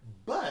 Okay.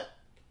 But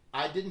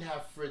I didn't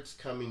have Fritz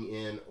coming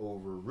in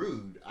over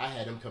Ruud. I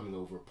had him coming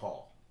over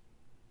Paul.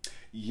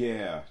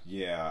 Yeah.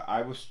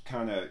 I was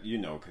kind of,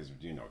 because,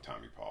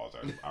 Tommy Paul's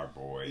our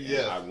boy.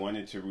 Yes. And I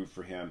wanted to root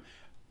for him.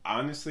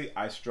 Honestly,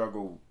 I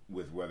struggle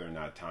with whether or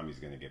not Tommy's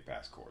going to get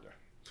past Korda.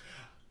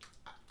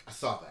 I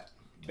saw that.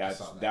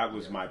 That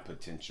was my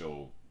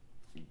potential.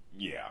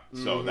 Yeah.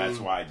 So that's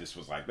why I just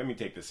was like, let me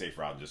take the safe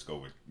route and just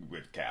go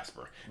with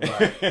Casper.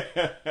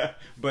 Right.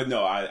 But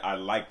no, I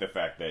like the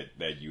fact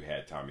that you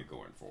had Tommy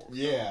going forward.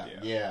 Yeah.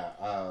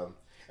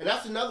 And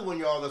that's another one,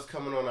 y'all, that's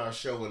coming on our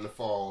show in the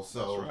fall.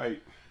 So that's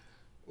right.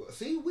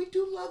 See, we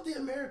do love the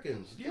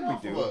Americans. Get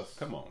off of us.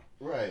 Come on.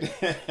 Right.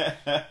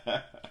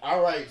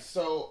 All right.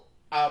 So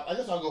I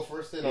guess I'll go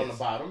first then on the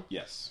bottom.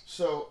 Yes.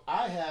 So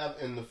I have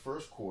in the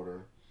first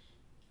quarter,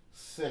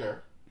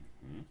 Sinner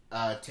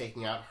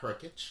taking out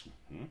Hurkacz.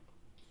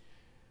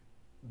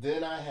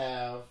 Then I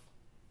have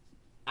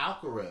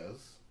Alcaraz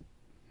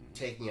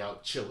taking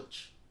out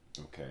Cilic.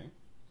 Okay.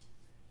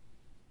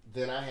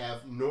 Then I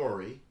have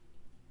Norrie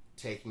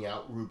taking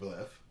out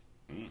Rublev.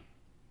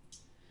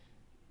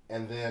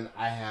 And then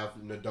I have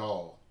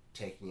Nadal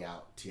taking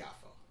out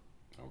Tiafoe.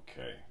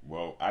 Okay.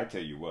 Well, I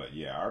tell you what,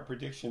 our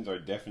predictions are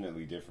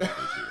definitely different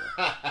this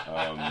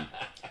year.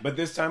 But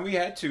this time we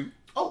had two.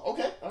 Oh,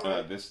 okay. All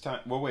right. This time,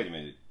 wait a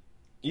minute.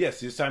 Yes,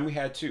 this time we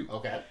had two.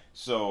 Okay.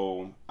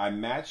 So I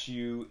match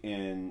you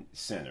in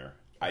center.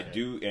 Okay. I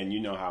do, and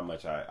you know how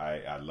much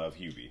I love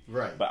Hubie.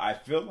 Right. But I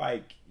feel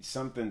like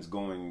something's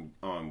going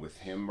on with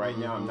him right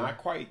now. I'm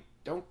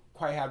don't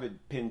quite have it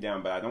pinned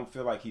down, but I don't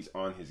feel like he's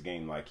on his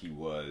game like he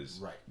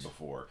was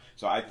before.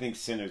 So I think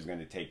center's going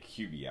to take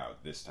Hubie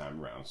out this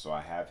time around. So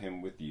I have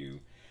him with you.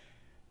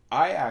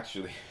 I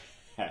actually...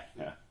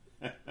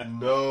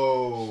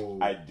 No.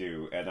 I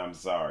do, and I'm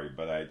sorry,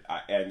 but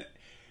I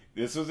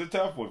this was a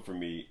tough one for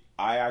me.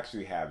 I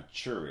actually have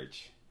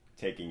Cilic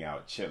taking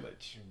out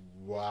Cilic.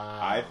 Wow.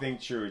 I think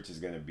Cilic is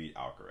going to beat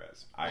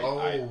Alcaraz.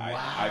 Wow.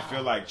 I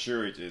feel like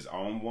Cilic is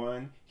on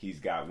one.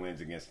 He's got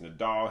wins against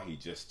Nadal. He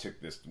just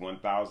took this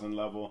 1,000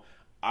 level.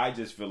 I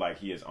just feel like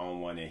he is on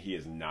one, and he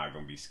is not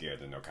going to be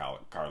scared of no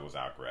Carlos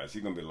Alcaraz.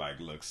 He's going to be like,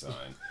 look,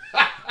 son,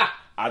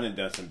 I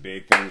done some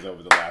big things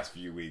over the last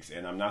few weeks,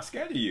 and I'm not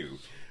scared of you.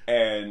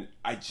 And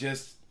I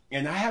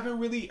haven't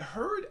really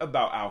heard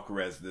about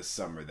Alcaraz this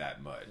summer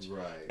that much.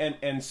 Right.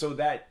 And so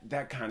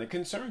that kind of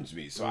concerns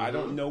me. So I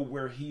don't know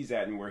where he's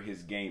at and where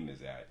his game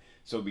is at.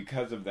 So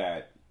because of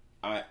that,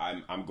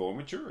 I'm going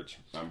with Church.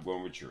 I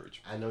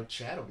know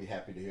Chad will be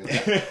happy to hear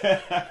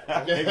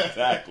that.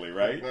 Exactly,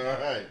 right? All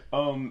right.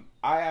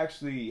 I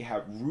actually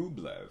have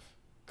Rublev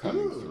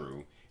coming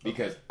through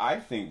because I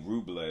think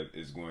Rublev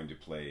is going to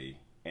play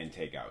and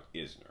take out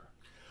Isner.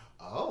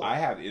 Oh. I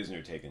have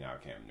Isner taking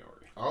out Cam Norrie.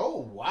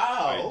 Oh,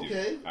 wow.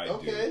 I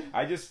do.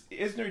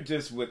 Isner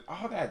just with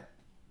all that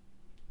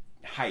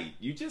height,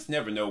 you just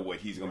never know what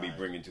he's going to be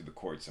bringing to the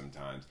court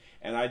sometimes.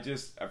 And I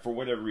just, for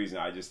whatever reason,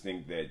 I just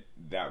think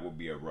that will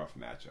be a rough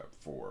matchup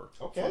for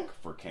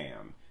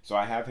Cam. So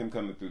I have him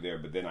coming through there,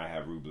 but then I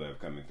have Rublev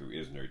coming through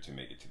Isner to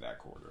make it to that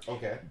quarter.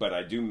 Okay. But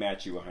I do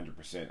match you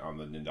 100% on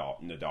the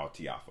Nadal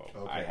Tiafoe.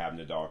 Okay. I have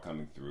Nadal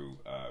coming through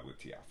with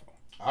Tiafoe.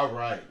 All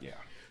right. Yeah.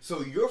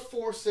 So your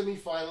 4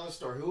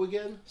 semifinalists are who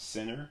again?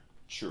 Sinner,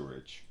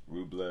 Curic,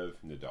 Rublev,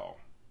 Nadal.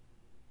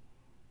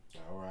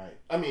 All right.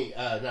 I mean,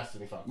 not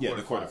semifinals. Yeah,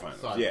 the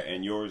quarterfinals. Sorry. Yeah,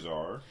 and yours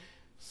are?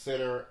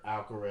 Sinner,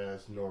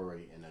 Alcaraz,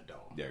 Norrie, and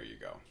Nadal. There you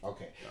go.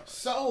 Okay. Right.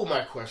 So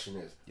my question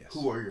is, yes.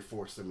 Who are your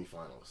 4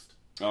 semifinalists?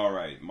 All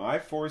right. My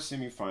 4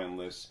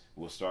 semifinalists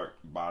will start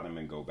bottom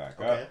and go back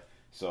Okay. up.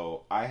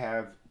 So I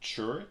have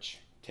Curic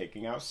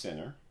taking out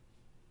Sinner.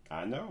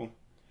 I know.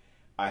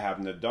 I have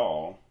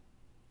Nadal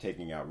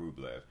taking out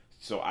Rublev.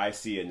 So I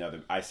see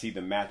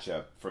the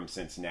matchup from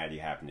Cincinnati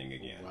happening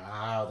again.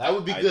 Wow, that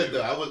would be good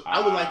though.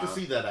 I would like to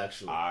see that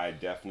actually. I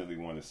definitely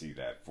want to see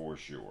that for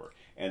sure.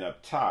 And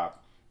up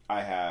top,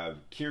 I have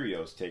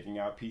Kyrgios taking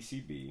out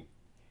PCB,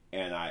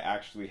 and I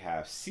actually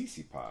have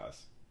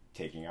Tsitsipas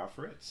taking out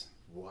Fritz.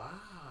 Wow.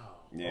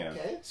 Yeah.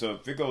 Okay. So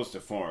if it goes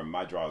to form,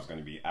 my draw is going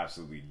to be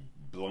absolutely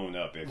blown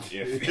up if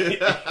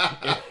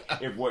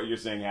what you're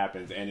saying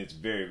happens, and it's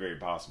very, very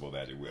possible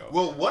that it will.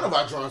 Well, one of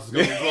our draws is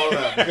going to be blown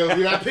up because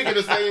we're not picking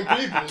the same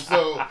people.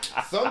 So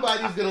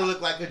somebody's going to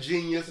look like a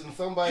genius, and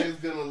somebody's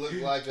going to look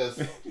like a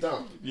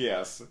stump.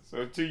 Yes.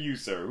 So to you,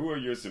 sir, who are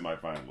your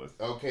semifinalists?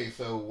 Okay,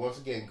 so once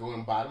again,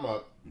 going bottom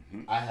up,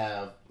 I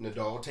have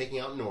Nadal taking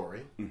out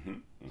Norrie,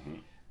 and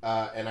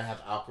I have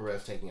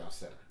Alcaraz taking out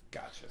Sinner.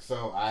 Gotcha.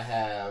 So I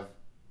have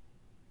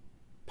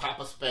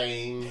Papa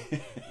Spain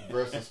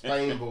versus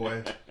Spain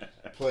Boy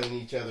playing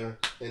each other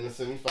in the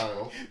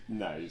semifinals.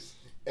 Nice.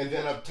 And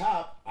then up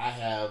top, I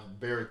have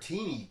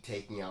Berrettini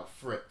taking out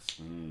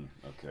Fritz.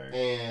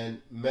 Okay.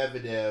 And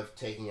Medvedev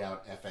taking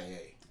out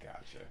FAA.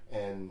 Gotcha.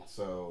 And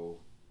so,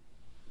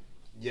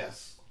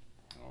 yes.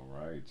 All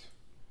right.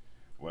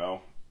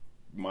 Well,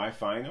 my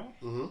final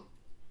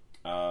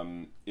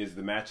is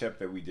the matchup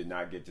that we did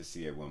not get to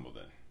see at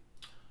Wimbledon.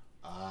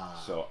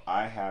 So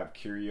I have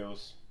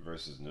Kyrgios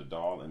versus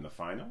Nadal in the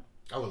final.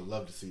 I would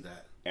love to see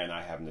that. And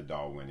I have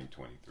Nadal winning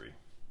 23.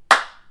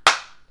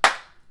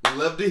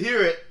 Love to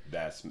hear it.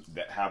 That's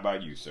that. How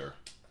about you, sir?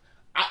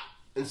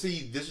 And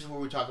see, this is where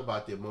we talk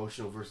about the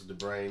emotional versus the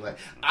brain. Like,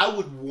 I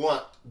would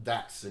want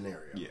that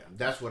scenario. Yeah.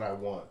 That's what I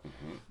want.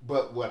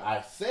 But what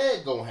I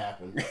said gonna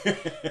happen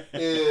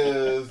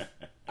is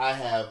I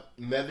have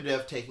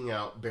Medvedev taking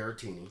out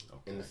Berrettini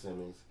in the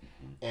semis.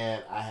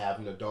 And I have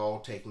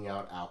Nadal taking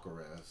out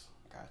Alcaraz.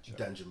 Gotcha.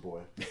 Dungeon Boy.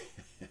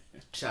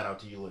 Shout out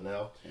to you,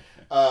 Linnell.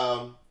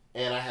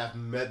 And I have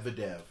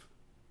Medvedev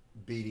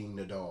beating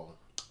Nadal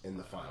in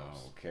the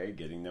finals. Okay,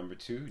 getting number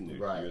 2.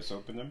 Right. US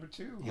Open number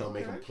 2. He'll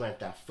make him plant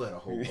that foot a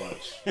whole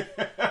bunch.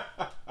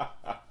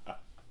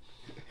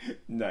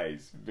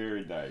 Nice.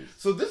 Very nice.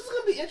 So this is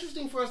going to be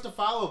interesting for us to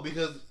follow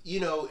because,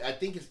 I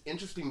think it's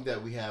interesting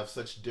that we have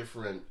such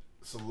different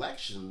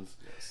selections.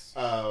 Yes.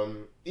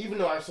 Even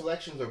though our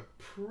selections are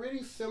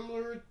pretty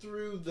similar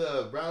through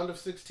the round of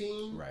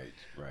 16. Right.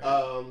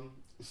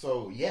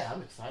 So, yeah,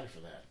 I'm excited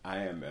for that. I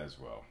am as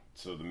well.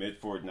 So the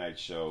mid-fortnight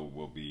show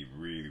will be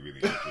really,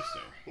 really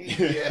interesting.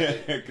 Yeah.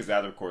 Because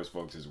that, of course,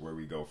 folks, is where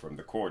we go from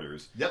the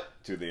quarters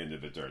to the end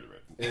of the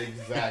tournament.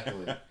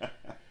 Exactly.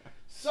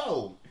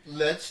 So,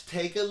 let's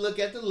take a look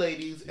at the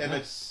ladies.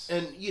 Yes.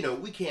 And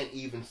we can't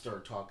even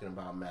start talking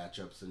about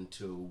matchups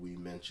until we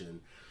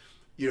mention,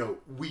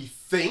 we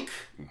think,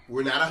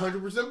 we're not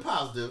 100%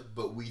 positive,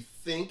 but we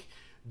think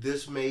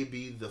this may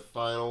be the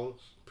final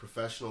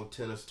professional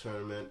tennis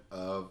tournament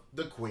of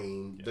the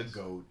Queen, the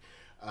GOAT,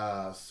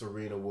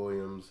 Serena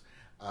Williams.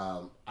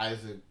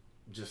 Isaac,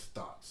 just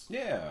thoughts.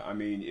 Yeah, I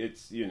mean,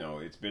 it's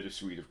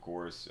bittersweet, of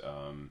course.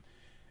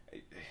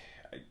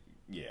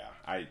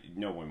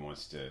 No one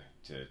wants to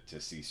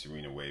see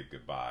Serena wave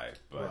goodbye,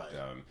 but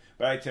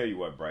but I tell you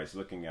what, Bryce,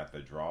 looking at the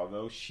draw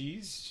though,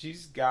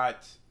 she's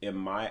got, in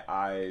my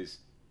eyes,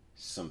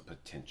 some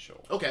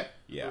potential. Okay.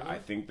 Yeah, I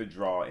think the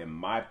draw, in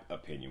my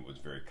opinion, was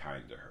very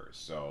kind to her.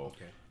 So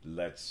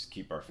let's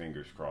keep our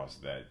fingers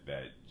crossed that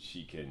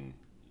she can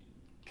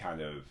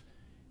kind of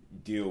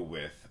deal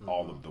with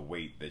all of the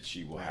weight that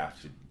she will have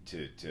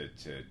to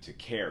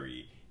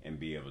carry and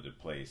be able to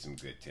play some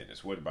good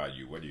tennis. What about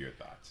you? What are your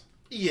thoughts?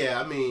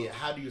 Yeah, I mean,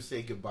 how do you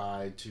say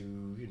goodbye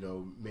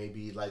to,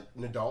 maybe like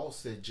Nadal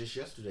said just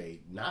yesterday,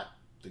 not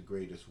the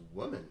greatest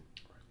woman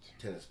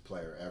tennis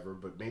player ever,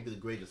 but maybe the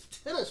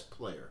greatest tennis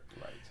player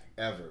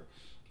ever.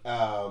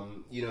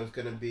 It's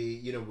going to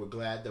be, we're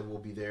glad that we'll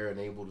be there and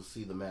able to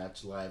see the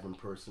match live in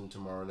person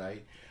tomorrow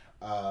night.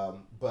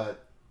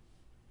 But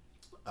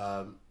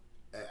I'm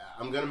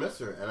going to miss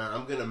her, and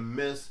I'm going to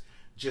miss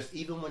just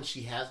even when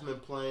she has been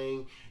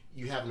playing,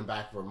 you have in the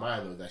back of her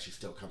mind, though, that she's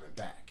still coming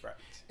back. Right.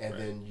 And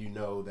then you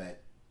know that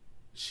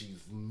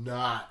she's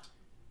not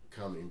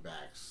coming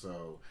back.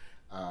 So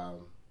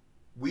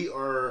we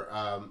are,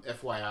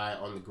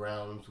 FYI, on the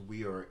grounds.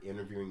 We are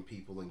interviewing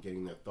people and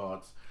getting their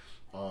thoughts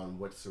on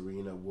what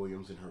Serena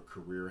Williams and her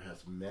career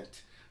has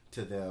meant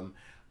to them.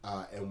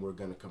 And we're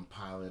going to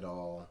compile it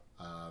all,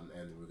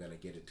 and we're going to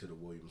get it to the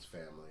Williams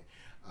family.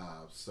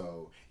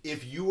 So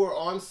if you are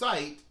on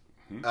site,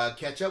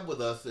 catch up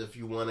with us if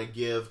you want to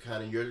give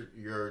kind of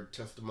your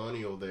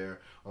testimonial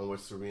there on what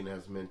Serena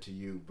has meant to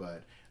you.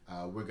 But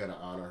we're going to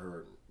honor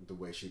her the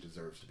way she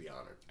deserves to be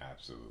honored.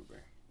 Absolutely.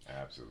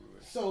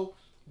 So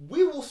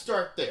we will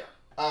start there.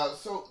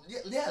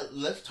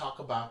 Let's talk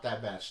about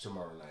that match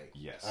tomorrow night.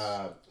 Yes.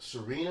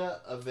 Serena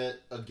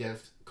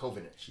against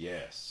Kovinic.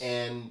 Yes.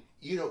 And,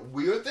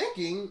 we are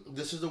thinking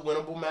this is a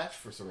winnable match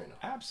for Serena.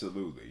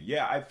 Absolutely.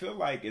 Yeah, I feel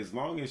like as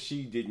long as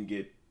she didn't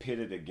get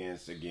pitted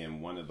against,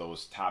 again, one of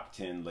those top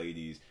 10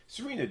 ladies,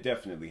 Serena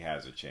definitely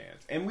has a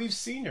chance. And we've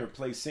seen her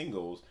play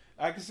singles,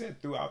 like I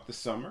said, throughout the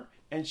summer.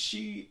 And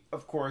she,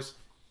 of course,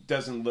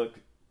 doesn't look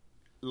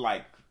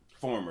like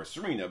former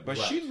Serena, but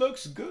she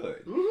looks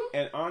good. Mm-hmm.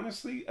 And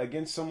honestly,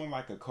 against someone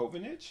like a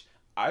Kovinic,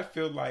 I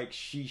feel like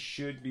she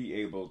should be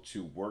able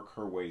to work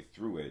her way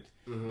through it.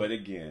 Mm-hmm. But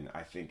again,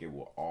 I think it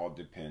will all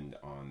depend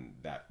on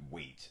that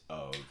weight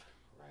of,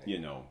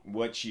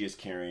 what she is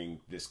carrying.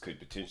 This could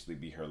potentially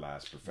be her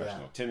last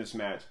professional tennis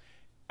match.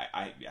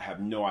 I have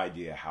no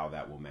idea how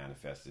that will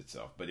manifest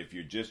itself. But if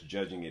you're just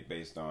judging it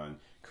based on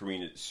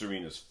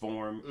Serena's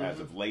form as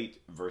of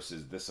late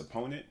versus this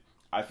opponent,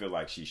 I feel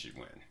like she should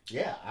win.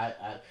 Yeah,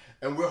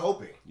 and we're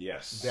hoping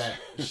that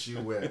she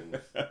wins.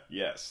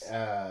 Yes.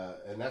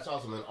 And that's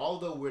awesome. And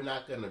although we're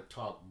not going to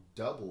talk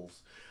doubles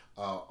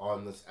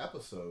on this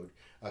episode,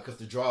 because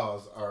the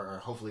draws are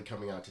hopefully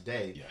coming out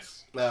today.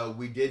 Yes.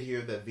 We did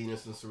hear that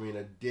Venus and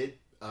Serena did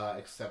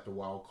accept a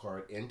wild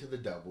card into the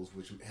doubles,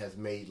 which has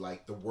made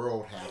like the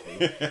world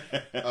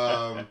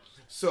happy.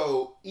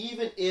 So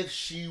even if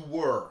she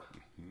were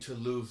to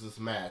lose this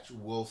match,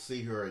 we'll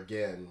see her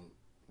again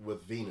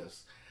with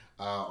Venus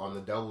on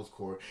the doubles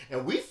court.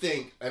 And we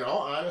think, in all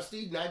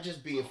honesty, not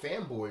just being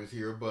fanboys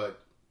here, but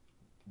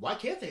why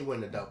can't they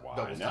win the doubles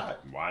title?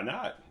 Why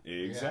not?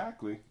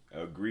 Exactly.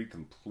 Yeah. Agree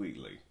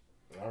completely.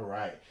 All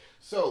right.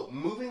 So,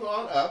 moving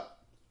on up,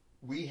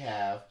 we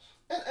have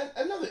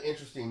another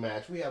interesting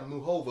match. We have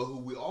Muchova, who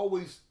we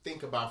always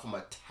think about from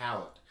a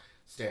talent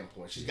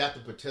standpoint. She's got the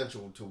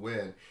potential to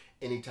win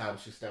anytime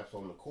she steps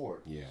on the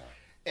court. Yeah.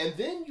 And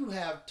then you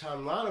have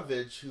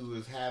Tomljanovic, who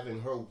is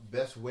having her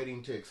best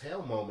waiting to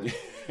exhale moment.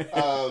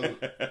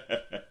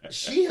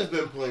 She has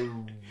been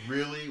playing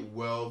really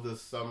well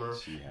this summer.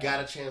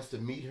 Got a chance to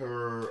meet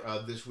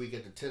her this week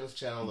at the Tennis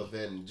Channel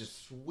event. And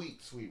just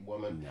sweet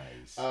woman.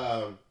 Nice.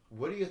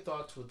 What are your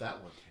thoughts with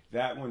that one?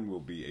 That one will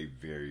be a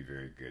very,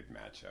 very good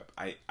matchup.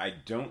 I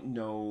don't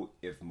know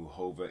if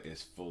Muchova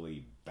is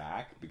fully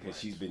back because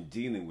she's been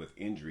dealing with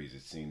injuries,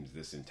 it seems,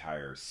 this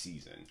entire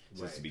season,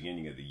 since the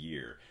beginning of the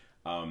year.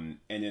 And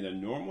in a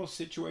normal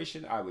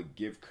situation, I would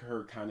give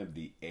her kind of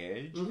the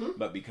edge,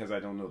 but because I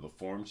don't know the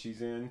form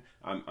she's in,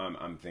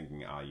 I'm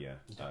thinking Alya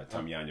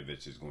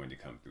Tomljanovic is going to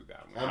come through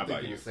that one. I'm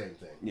thinking the same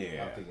thing.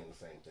 Yeah, I'm thinking the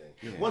same thing.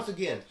 Yeah. Once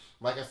again,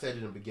 like I said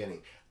in the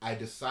beginning, I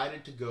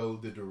decided to go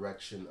the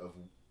direction of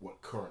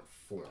what current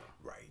form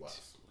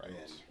was, and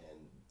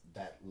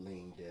that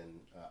leaned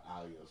in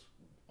Alya's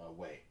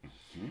way.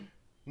 Mm-hmm.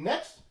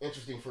 Next,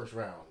 interesting first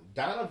round: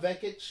 Donna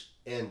Vekic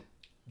and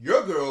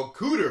your girl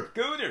Cooter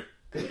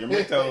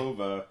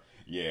Kudermetova.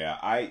 Yeah,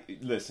 I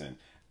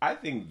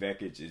think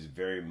Vekic is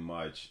very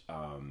much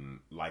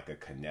like a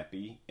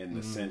Kanepi in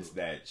the sense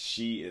that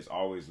she is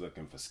always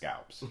looking for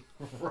scalps.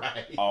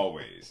 Right.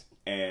 Always.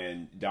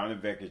 And Donna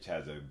Vekic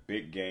has a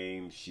big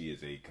game. She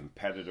is a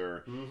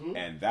competitor.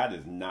 And that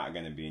is not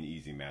going to be an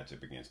easy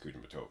matchup against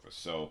Kudermetova.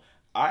 So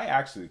I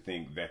actually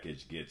think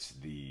Vekic gets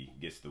the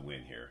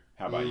win here.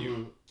 How about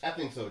you? I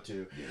think so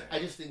too. Yeah. I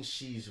just think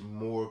she's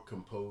more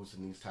composed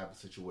in these type of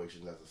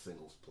situations as a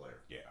singles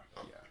player.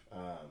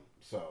 Yeah.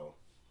 So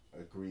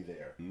agree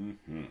there.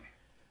 Mm-hmm.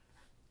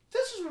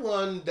 This is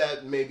one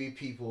that maybe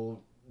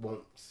people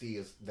won't see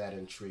as that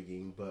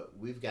intriguing, but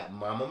we've got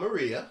Mama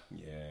Maria.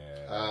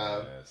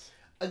 Yes.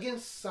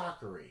 Against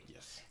Sakkari.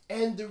 Yes.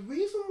 And the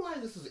reason why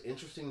this is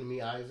interesting to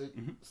me, Isaac,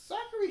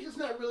 Sakkari has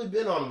not really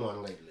been on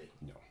one lately.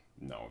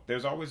 No.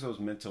 There's always those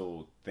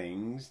mental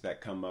things that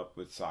come up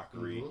with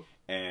Sakkari.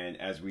 And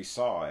as we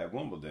saw at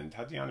Wimbledon,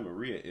 Tatiana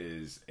Maria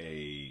is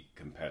a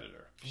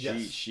competitor.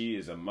 Yes. She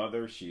is a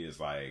mother. She is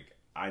like,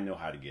 I know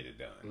how to get it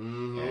done,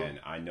 Mm-hmm. and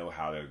I know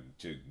how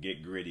to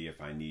get gritty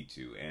if I need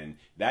to, and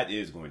that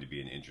is going to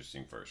be an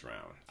interesting first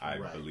round. I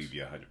Right. believe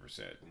you 100%.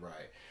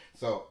 Right.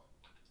 So,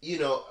 you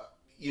know,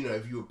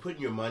 if you were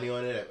putting your money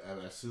on it,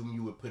 I assume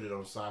you would put it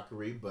on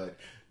Sakura, but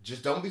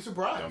just don't be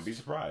surprised. Don't be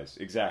surprised.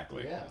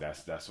 Exactly. Yeah.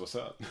 That's what's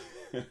up.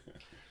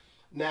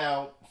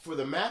 Now, for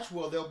the match,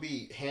 well, they'll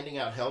be handing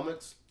out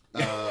helmets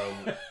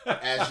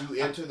as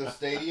you enter the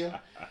stadium.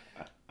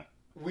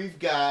 We've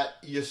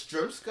got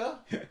Yastremska,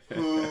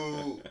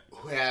 who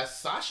has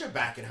Sasha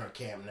back in her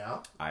camp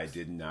now. I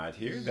did not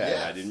hear that.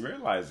 Yes. I didn't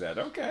realize that.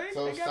 Okay.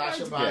 So They got that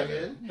Sasha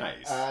together. Biden,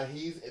 Nice.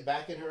 he's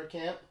back in her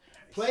camp,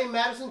 playing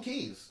Madison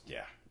Keys.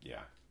 Yeah.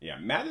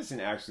 Madison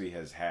actually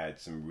has had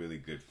some really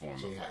good form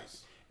She of late.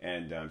 has.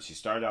 And she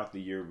started out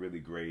the year really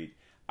great.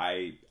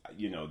 They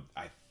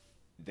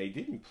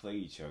didn't play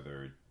each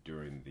other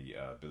during the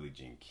Billie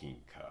Jean King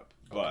Cup,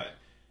 but Okay.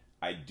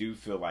 I do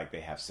feel like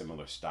they have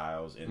similar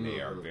styles and they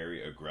are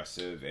very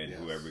aggressive. And Yes.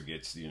 whoever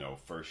gets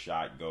first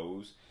shot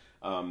goes.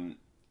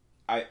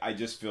 I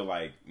just feel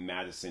like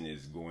Madison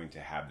is going to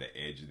have the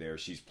edge there.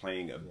 She's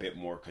playing a bit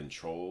more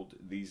controlled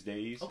these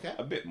days. Okay.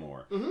 A bit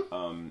more.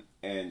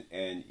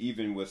 And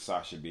even with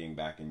Sasha being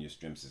back in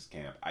Yastremska's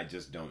camp, I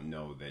just don't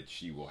know that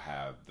she will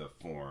have the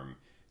form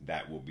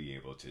that will be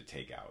able to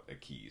take out a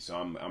Keys. So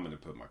I'm going to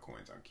put my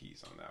coins on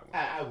Keys on that one.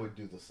 I would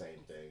do the same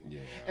thing. Yeah.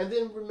 And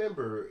then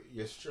remember,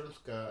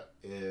 Yastremska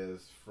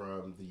is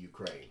from the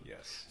Ukraine.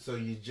 Yes. So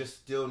you just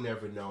still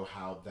never know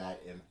how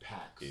that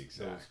impacts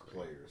Exactly. those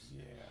players.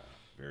 Yeah.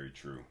 Very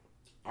true.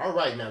 All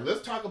right, now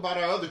let's talk about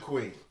our other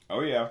queen.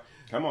 Oh yeah.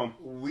 Come on.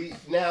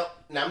 Now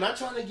I'm not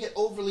trying to get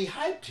overly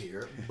hyped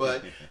here,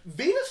 but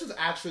Venus has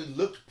actually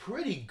looked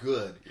pretty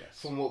good Yes.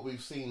 from what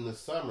we've seen this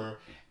summer,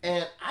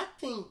 and I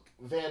think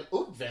Van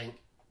Uytvanck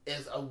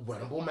is a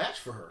winnable match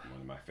for her.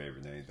 One of my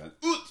favorite names.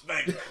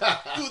 Uytvanck.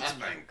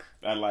 Uytvanck.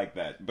 I like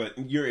that. But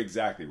you're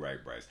exactly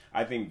right, Bryce.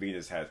 I think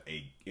Venus has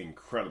a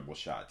incredible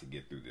shot to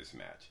get through this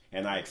match.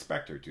 And I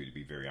expect her to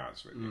be very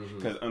honest with you.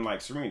 Because unlike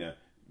Serena,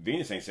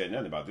 Venus ain't said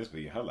nothing about this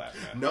being her last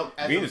match. No,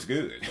 Venus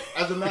good.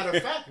 As a matter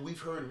of fact, we've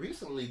heard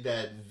recently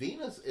that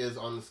Venus is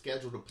on the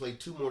schedule to play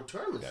 2 more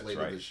tournaments That's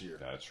later right. this year.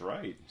 That's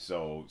right.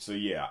 So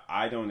yeah,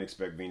 I don't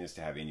expect Venus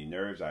to have any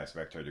nerves. I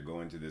expect her to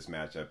go into this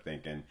matchup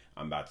thinking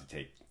I'm about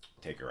to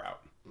take her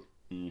out.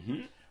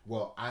 Mm-hmm.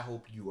 Well, I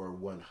hope you are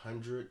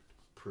 100%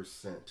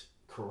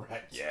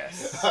 correct.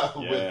 Yes.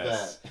 With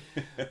Yes.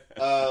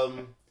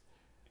 that.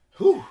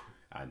 Whew.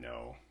 I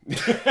know.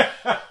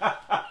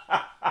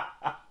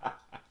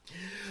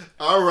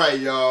 All right,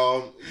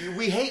 y'all.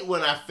 We hate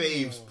when our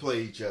faves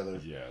play each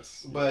other.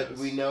 Yes. But yes.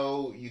 we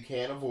know you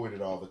can't avoid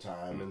it all the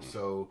time. And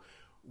so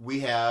we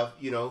have,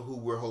 who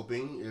we're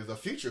hoping is a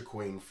future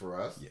queen for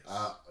us, Yes.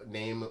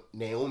 named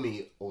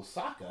Naomi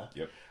Osaka.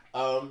 Yep.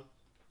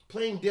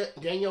 Playing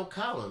Danielle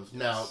Collins.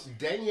 Now,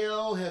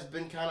 Danielle has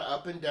been kind of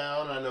up and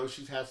down. I know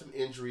she's had some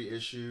injury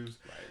issues.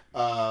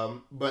 Right.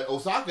 But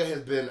Osaka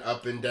has been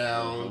up and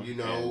down,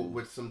 And-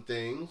 with some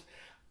things.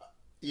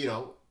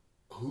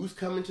 Who's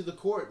coming to the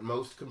court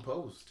most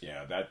composed?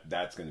 Yeah,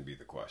 that's going to be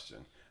the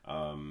question.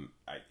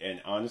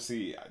 And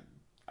honestly,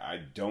 I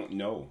don't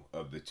know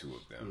of the two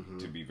of them,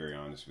 to be very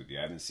honest with you.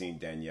 I haven't seen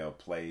Danielle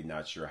play.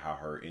 Not sure how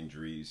her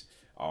injuries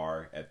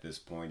are at this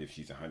point, if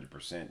she's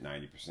 100%,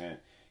 90%.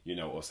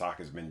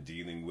 Osaka's been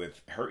dealing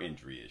with her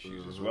injury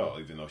issues as well,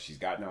 even though she's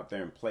gotten out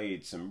there and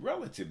played some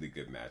relatively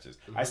good matches.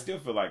 I still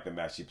feel like the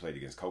match she played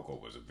against Coco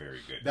was a very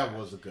good match. That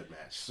was a good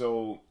match.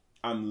 So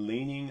I'm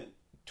leaning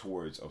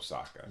towards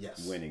Osaka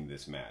Yes. winning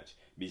this match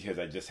because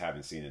I just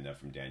haven't seen enough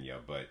from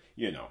Danielle. But,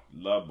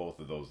 love both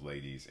of those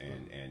ladies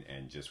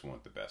and just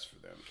want the best for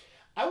them.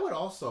 I would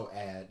also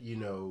add,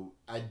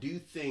 I do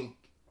think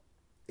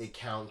it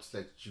counts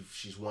that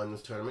she's won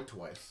this tournament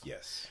twice.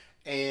 Yes.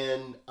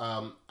 And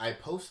I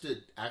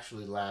posted,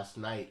 actually, last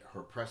night,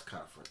 her press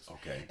conference.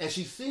 Okay. And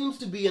she seems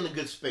to be in a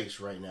good space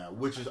right now,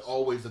 which is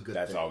always a good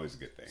That's thing. always a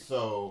good thing.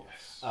 So,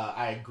 Yes.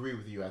 I agree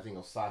with you. I think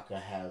Osaka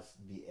has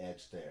the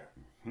edge there.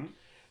 Mhm.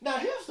 Now,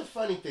 here's the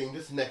funny thing,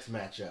 this next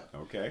matchup.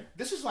 Okay.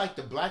 This is like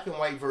the black and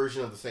white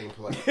version of the same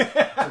play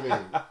to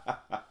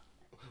me.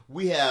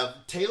 We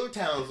have Taylor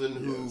Townsend,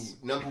 who, Yes.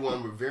 number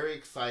one, we're very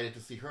excited to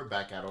see her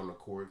back out on the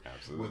court.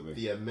 Absolutely. With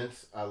the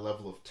immense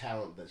level of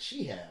talent that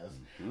she has.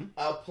 Mhm.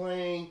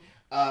 Playing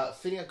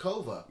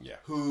Siniakova, Yeah.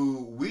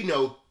 who we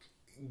know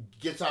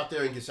gets out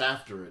there and gets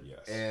after it.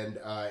 Yes. And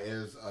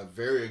is a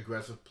very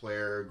aggressive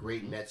player,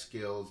 great net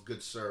skills,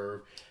 good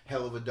serve,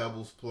 hell of a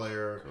doubles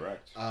player.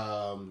 Correct.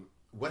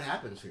 What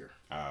happens here?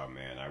 Oh,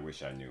 man, I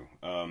wish I knew.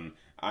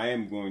 I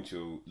am going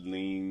to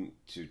lean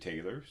to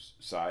Taylor's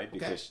side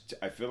because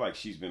I feel like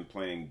she's been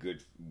playing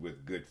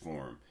good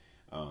form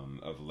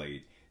of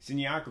late.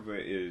 Siniakova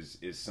is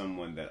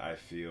someone that I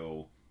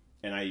feel,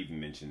 and I even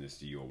mentioned this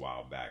to you a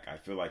while back, I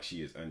feel like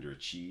she is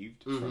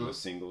underachieved from a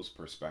singles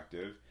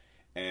perspective.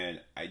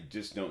 And I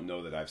just don't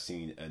know that I've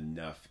seen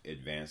enough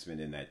advancement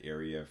in that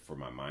area for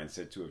my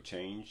mindset to have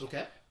changed.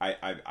 Okay.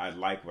 I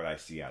like what I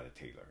see out of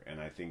Taylor, and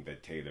I think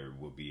that Taylor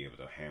will be able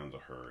to handle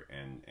her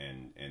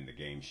and the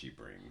game she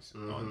brings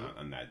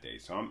on that day.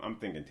 So I'm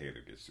thinking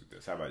Taylor gets through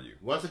this. How about you?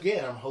 Once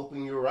again, I'm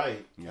hoping you're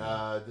right.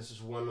 Yeah. This is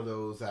one of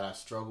those that I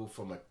struggle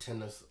from a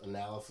tennis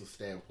analysis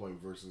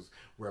standpoint versus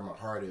where my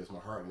heart is. My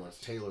heart wants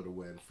Taylor to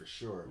win for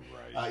sure.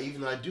 Right. Even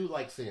though I do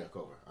like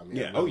Siniakova. I mean,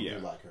 Yeah. I really do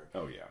like her.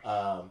 Oh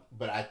yeah.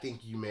 But I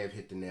think you may have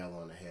hit the nail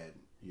on the head,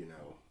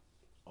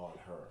 on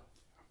her.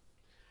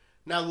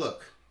 Now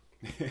look.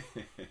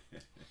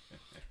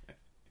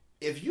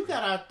 If you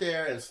got out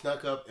there and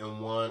snuck up and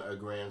won a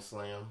Grand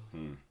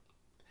Slam,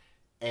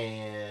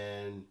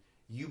 and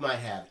you might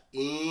have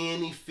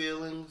any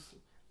feelings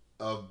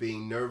of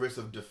being nervous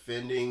of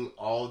defending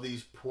all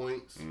these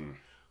points,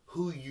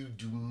 who you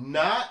do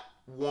not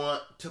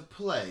want to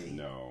play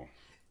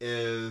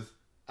is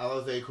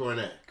Alizé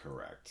Cornet.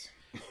 Correct.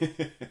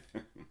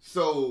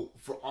 So,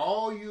 for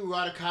all you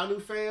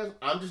Raducanu fans,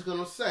 I'm just going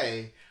to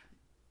say,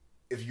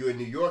 if you're in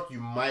New York, you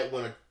might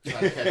want to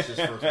try to catch this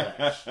first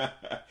match.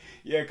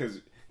 Yeah,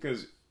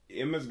 because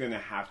Emma's going to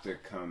have to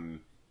come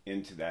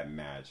into that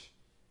match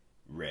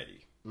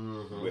ready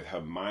with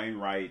her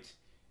mind right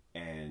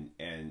and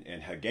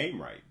her game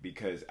right,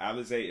 because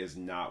Alizé is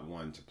not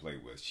one to play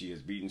with. She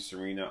has beaten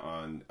Serena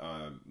on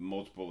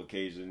multiple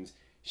occasions.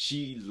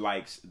 She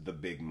likes the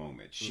big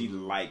moment. She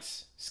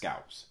likes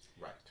scalps.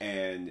 Right.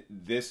 And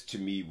this, to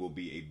me, will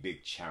be a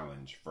big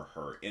challenge for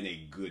her in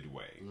a good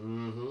way.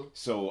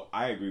 So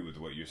I agree with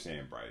what you're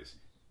saying, Bryce.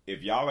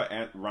 If y'all are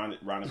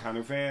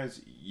Raducanu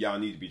fans, y'all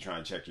need to be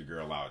trying to check your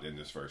girl out in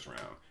this first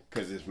round,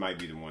 because this might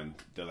be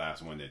the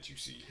last one that you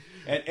see.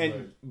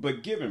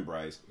 But given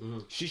Bryce,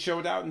 she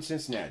showed out in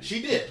Cincinnati.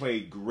 She did. She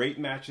played great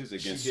matches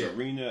against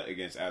Serena,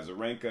 against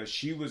Azarenka.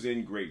 She was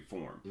in great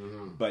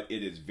form. But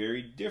it is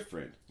very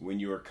different when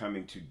you are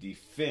coming to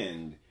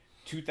defend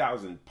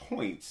 2,000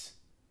 points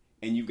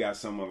and you got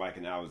someone like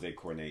an Alizé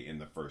Cornet in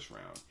the first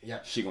round.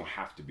 Yeah. She's going to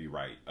have to be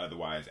right.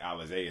 Otherwise,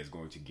 Alizé is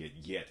going to get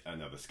yet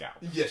another scalp.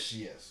 Yes,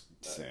 she is.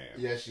 Sam.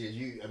 Yes, she is.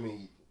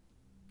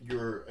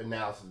 Your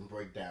analysis and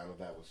breakdown of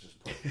that was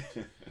just perfect.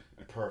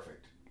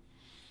 Perfect.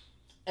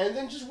 And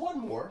then just one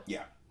more.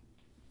 Yeah.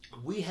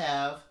 We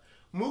have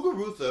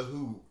Muguruza,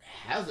 who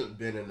hasn't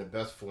been in the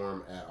best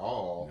form at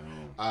all.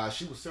 No.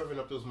 She was serving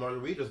up those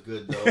margaritas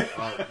good, though,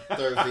 on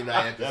Thursday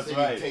night at the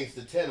City Taste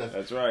of Tennis.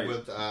 That's right.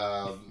 With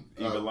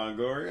Eva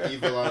Longoria.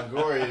 Eva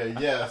Longoria,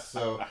 yes.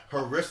 So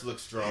her wrist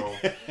looks strong.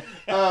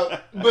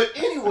 But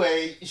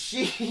anyway,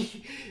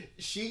 she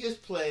is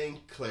playing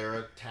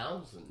Clara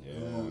Townsend,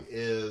 who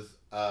is,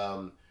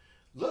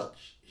 look,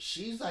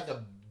 she's like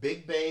a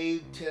big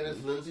babe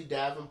tennis Lindsay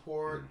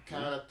Davenport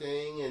kind of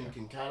thing, and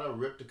can kind of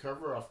rip the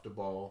cover off the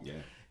ball. Yeah.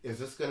 Is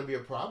this going to be a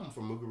problem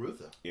for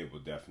Muguruza? It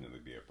will definitely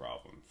be a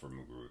problem for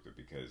Muguruza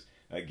because,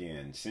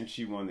 again, since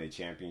she won the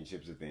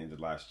championships at the end of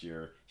last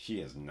year, she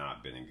has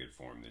not been in good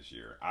form this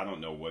year. I don't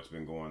know what's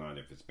been going on,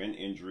 if it's been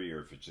injury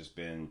or if it's just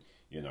been,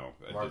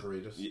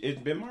 margaritas.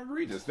 It's been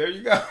margaritas. There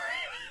you go.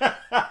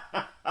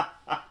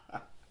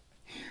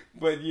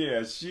 But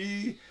yeah,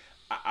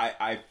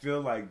 I feel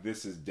like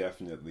this is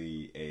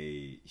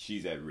definitely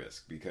she's at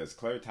risk because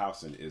Clara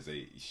Townsend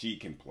she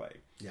can play.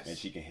 Yes. And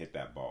she can hit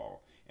that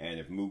ball. And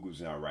if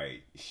Mugu's not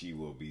right, she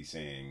will be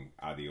saying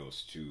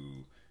adios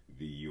to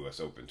the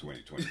U.S. Open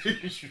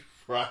 2020.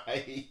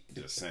 Right.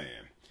 Just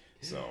saying.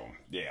 So,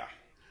 yeah.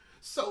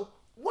 So,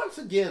 once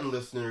again,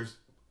 listeners,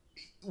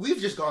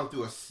 we've just gone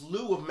through a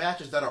slew of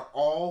matches that are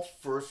all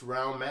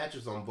first-round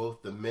matches on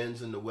both the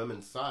men's and the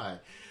women's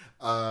side.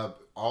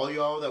 All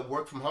y'all that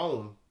work from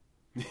home,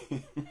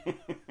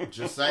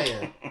 just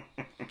saying.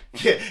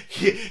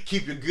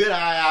 Keep your good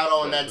eye out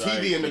on that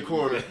TV in the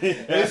corner.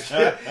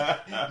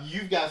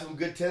 You've got some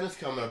good tennis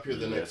coming up here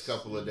the next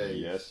couple of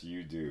days. Yes,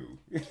 you do.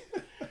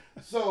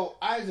 So,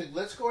 Isaac,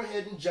 let's go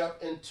ahead and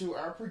jump into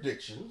our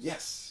predictions.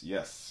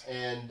 Yes.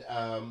 And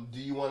do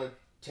you want to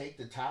take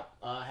the top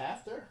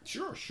half there?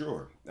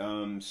 Sure.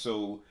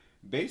 So,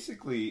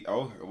 basically,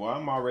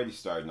 I'm already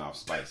starting off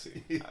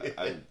spicy.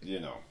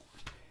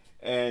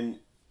 And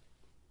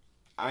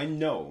I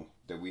know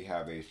that we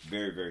have a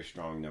very, very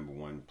strong number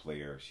one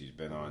player. She's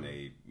been on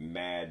a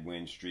mad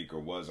win streak or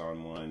was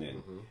on one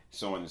and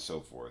so on and so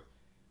forth.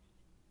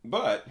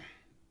 But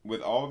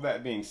with all of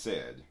that being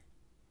said,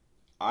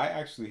 I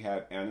actually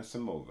have Anna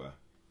Samova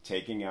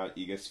taking out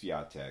Iga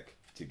Swiatek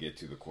to get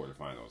to the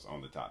quarterfinals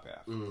on the top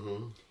half.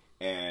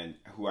 And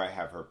who I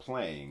have her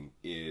playing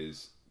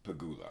is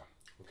Pegula.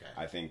 Okay.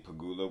 I think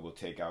Pegula will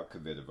take out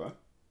Kvitova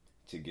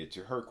to get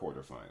to her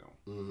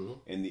quarterfinal.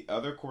 In the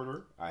other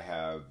quarter, I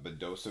have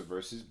Badosa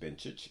versus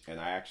Bencic, and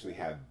I actually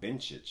have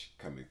Bencic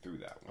coming through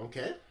that one.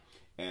 Okay.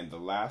 And the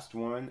last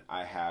one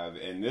I have,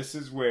 and this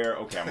is where,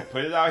 I'm going to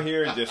put it out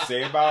here and just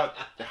say about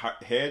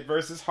head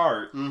versus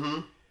heart.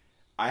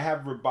 I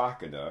have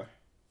Rybakina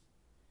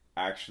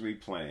actually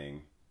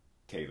playing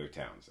Taylor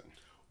Townsend.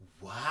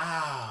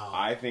 Wow.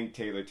 I think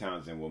Taylor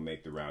Townsend will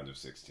make the round of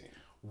 16.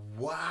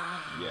 Wow.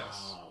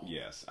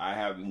 Yes. I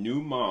have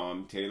new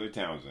mom, Taylor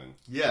Townsend,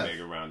 to make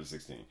a round of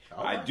 16.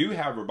 All right. I do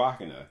have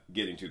Rybakina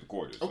getting to the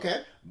quarters.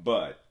 Okay.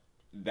 But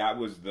that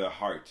was the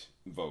heart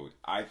vote.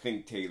 I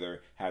think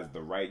Taylor has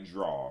the right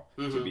draw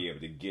to be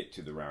able to get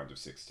to the round of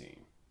 16.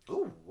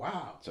 Oh,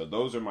 wow. So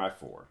those are my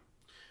 4.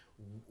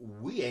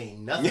 We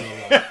ain't nothing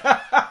alike.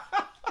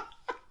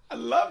 I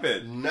love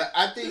it. No,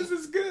 I think this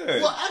is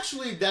good. Well,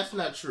 actually, that's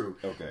not true.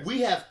 Okay. We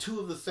have 2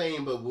 of the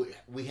same, but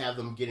we have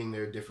them getting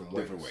there different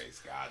ways. Different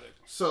ways. Got it.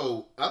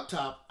 So, up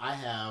top, I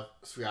have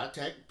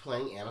Swiatek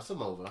playing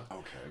Anisimova.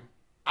 Okay.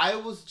 I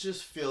was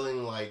just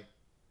feeling like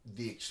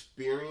the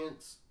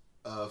experience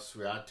of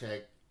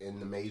Swiatek in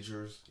the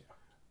majors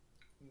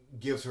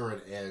gives her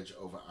an edge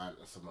over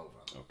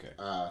Anisimova. Okay.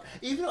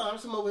 Even though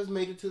Anisimova has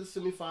made it to the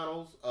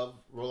semifinals of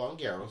Roland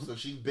Garros, so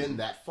she's been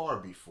that far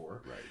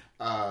before. Right.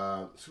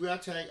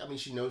 Swiatek, I mean,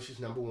 she knows she's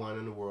number 1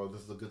 in the world.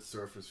 This is a good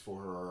surface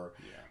for her.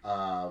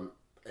 Yeah.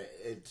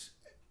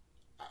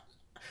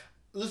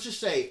 Let's just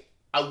say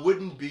I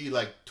wouldn't be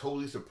like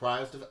totally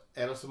surprised if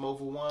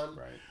Anisimova won.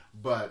 Right.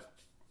 But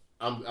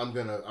I'm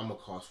gonna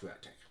call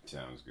Swiatek.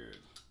 Sounds good.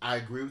 I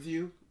agree with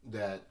you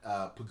that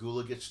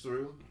Pegula gets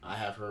through. I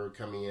have her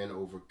coming in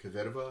over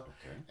Kvitova.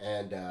 Okay.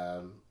 And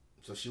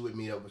so she would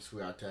meet up with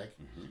Swiatek.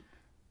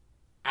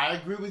 I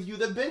agree with you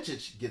that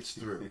Bencic gets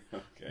through.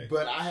 Okay.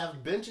 But I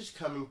have Bencic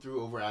coming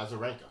through over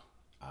Azarenka.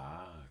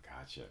 Ah,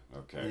 gotcha.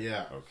 Okay.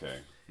 Yeah. Okay.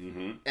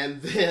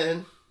 And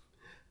then,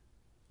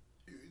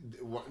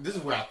 this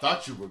is where I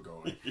thought you were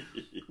going.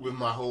 With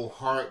my whole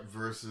heart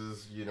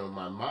versus,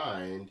 my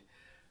mind.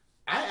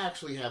 I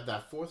actually have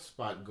that 4th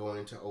spot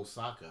going to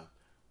Osaka.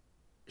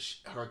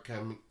 Her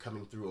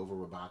coming through over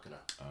Rybakina.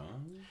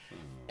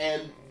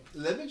 And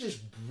let me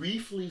just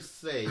briefly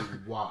say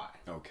why.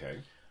 Okay.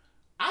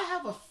 I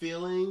have a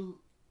feeling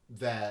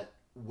that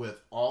with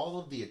all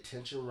of the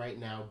attention right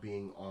now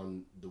being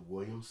on the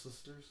Williams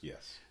sisters,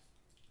 yes,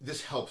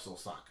 this helps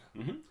Osaka.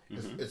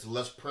 It's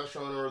less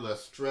pressure on her,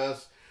 less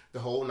stress, the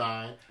whole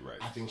 9. Right.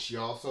 I think she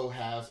also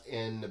has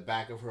in the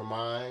back of her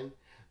mind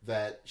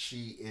that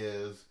she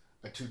is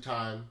a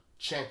 2-time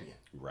champion.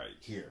 Right.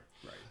 Here.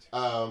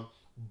 Right.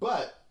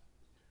 But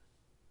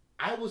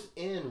I was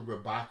in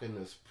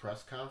Rybakina's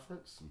press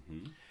conference,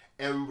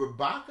 and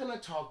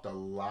Rybakina talked a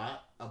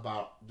lot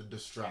about the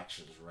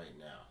distractions right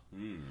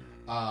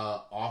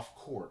now, off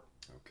court.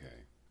 Okay.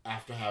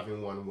 After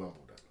having won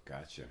Wimbledon.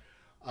 Gotcha.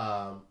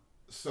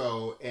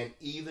 So, and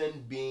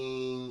even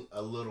being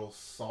a little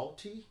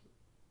salty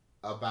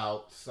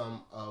about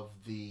some of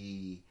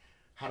the,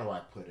 how do I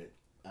put it,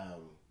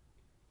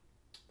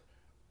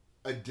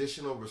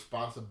 additional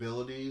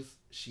responsibilities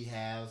she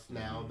has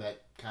now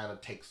that kind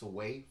of takes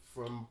away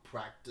from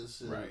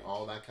practice and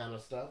all that kind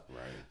of stuff.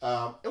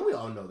 Right. And we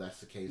all know that's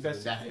the case. That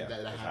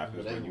happens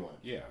with when everyone.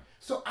 Yeah.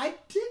 So I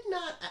did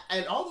not,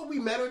 and although we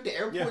met her at the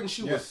airport and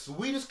she was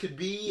sweet as could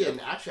be,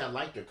 and actually I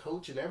liked her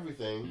coach and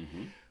everything,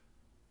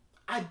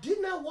 I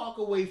did not walk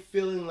away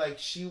feeling like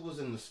she was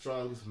in the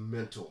strongest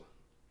mental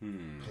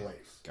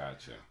place.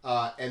 Gotcha.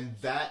 And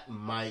that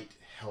might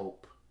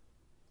help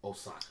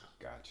Osaka.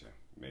 Gotcha.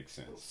 Makes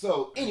sense.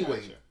 So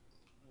anyway,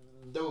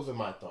 those are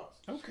my thoughts.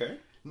 Okay.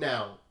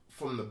 Now,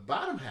 from the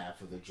bottom half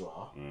of the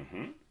draw,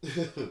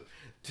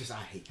 just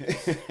I hate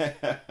this.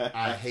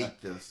 I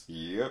hate this.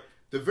 Yep.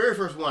 The very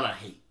first one I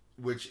hate,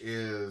 which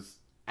is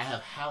I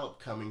have Halep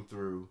coming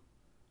through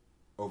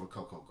over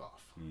Coco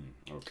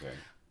Gauff. Okay.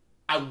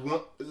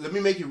 Let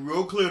me make it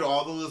real clear to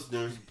all the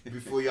listeners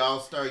before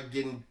y'all start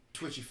getting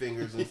twitchy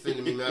fingers and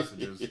sending me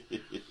messages.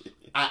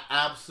 I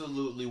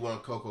absolutely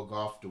want Coco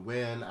Gauff to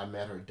win. I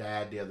met her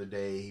dad the other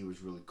day. He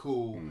was really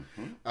cool.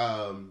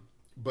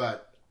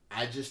 But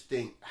I just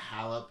think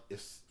Halep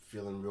is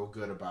feeling real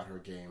good about her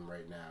game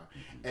right now.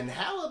 And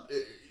Halep,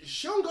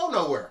 she don't go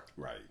nowhere.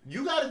 Right.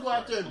 You got to go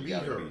out there and beat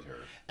her. Beat her.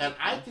 And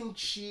I think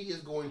she is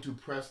going to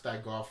press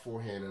that Gauff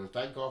forehand. And if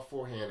that Gauff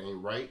forehand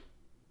ain't right.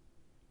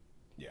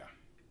 Yeah.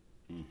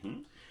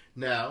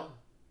 Now,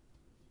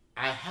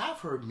 I have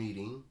her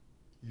meeting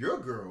your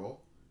girl,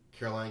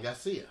 Caroline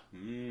Garcia.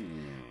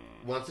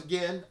 Once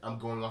again, I'm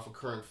going off of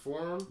current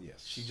form.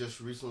 Yes. She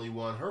just recently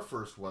won her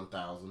first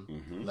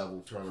 1,000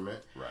 level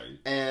tournament. Right.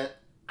 And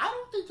I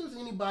don't think there's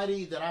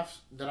anybody that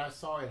I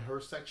saw in her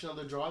section of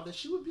the draw that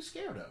she would be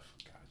scared of.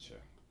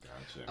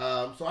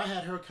 Gotcha. So I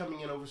had her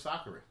coming in over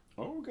Sakari.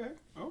 Okay.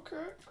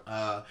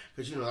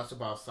 Because, that's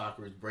about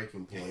Sakari's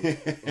breaking point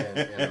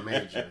in a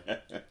major.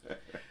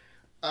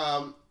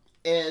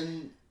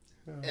 And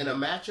in a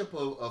matchup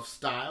of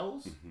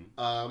styles,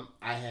 I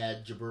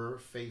had Jabeur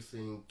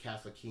facing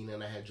Kasatkina,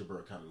 and I had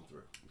Jabeur coming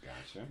through.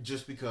 Gotcha.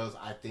 Just because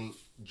I think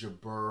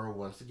Jabeur,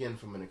 once again,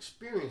 from an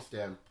experience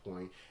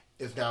standpoint,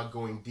 is now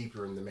going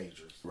deeper in the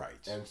majors. Right.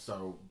 And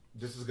so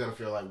this is going to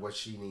feel like what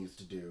she needs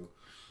to do.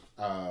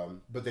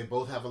 But they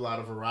both have a lot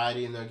of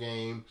variety in their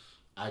game.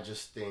 I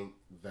just think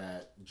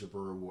that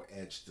Jabeur will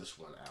edge this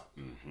one out.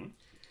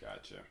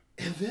 Gotcha.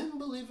 And then,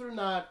 believe it or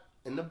not,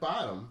 in the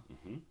bottom,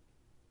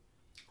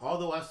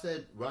 although I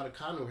said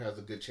Raducanu has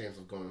a good chance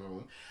of going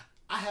home,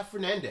 I have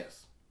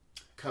Fernandez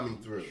coming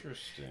through.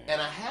 Interesting.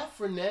 And I have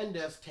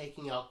Fernandez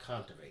taking out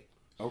Kontaveit.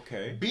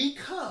 Okay.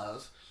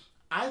 Because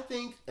I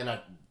think, and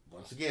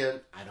once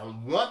again, I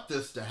don't want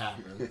this to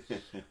happen,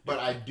 but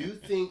I do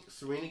think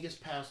Serena gets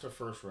past her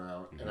first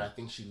round, and I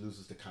think she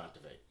loses to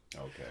Kontaveit.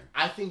 Okay.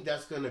 I think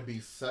that's going to be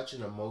such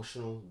an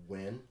emotional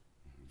win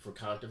for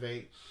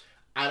Kontaveit.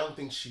 I don't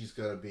think she's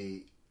going to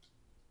be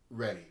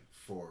ready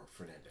for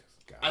Fernandez.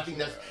 Gotcha. I think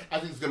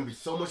it's going to be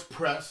so much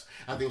press.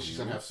 I think she's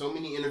going to have so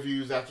many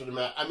interviews after the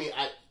match. I mean,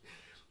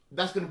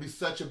 that's going to be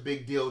such a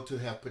big deal to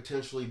have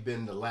potentially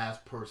been the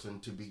last person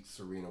to beat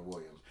Serena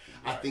Williams.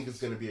 Right. I think it's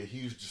going to be a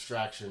huge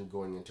distraction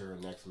going into her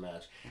next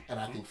match, and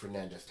I think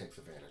Fernandez takes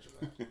advantage of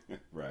that.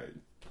 Right.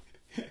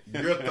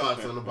 Your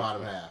thoughts on the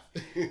bottom half?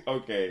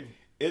 Okay.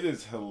 It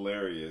is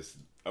hilarious.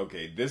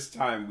 Okay, this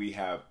time we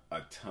have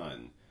a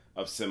ton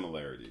of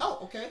similarities. Oh,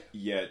 okay.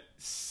 Yet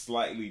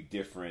slightly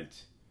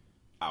different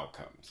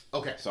outcomes.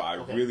 Okay. So I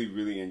really,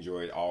 really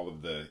enjoyed all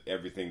of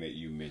everything that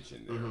you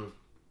mentioned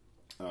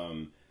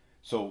there.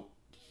 So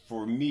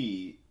for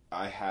me,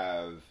 I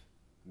have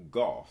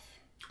Gauff.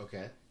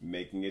 Okay.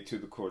 Making it to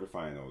the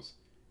quarterfinals.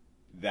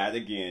 That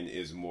again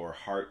is more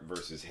heart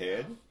versus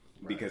head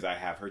because I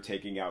have her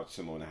taking out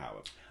Simona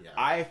Halep. Yeah.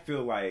 I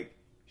feel like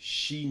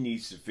she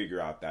needs to figure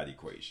out that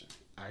equation.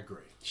 I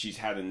agree. She's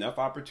had enough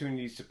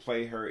opportunities to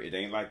play her. It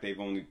ain't like they've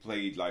only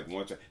played like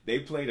once. They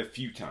played a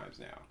few times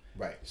now.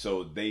 Right.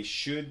 So they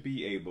should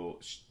be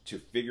able to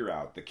figure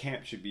out, the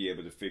camp should be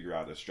able to figure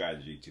out a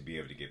strategy to be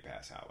able to get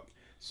past Halep.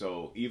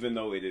 So even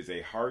though it is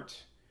a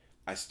heart,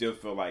 I still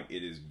feel like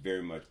it is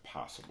very much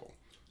possible.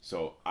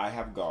 So I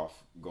have Gauff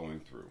going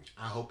through.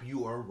 I hope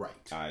you are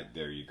right.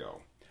 There you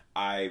go.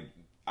 I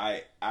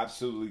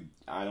absolutely,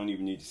 I don't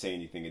even need to say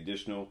anything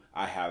additional.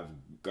 I have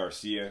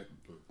Garcia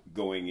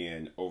going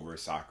in over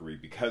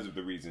Sakkari because of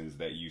the reasons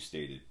that you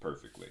stated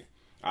perfectly.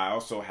 I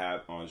also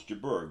have Ons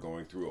Jabeur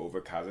going through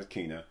over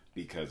Kasatkina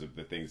because of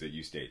the things that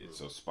you stated.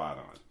 So spot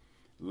on.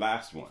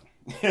 Last one.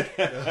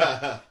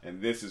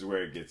 And this is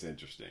where it gets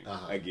interesting.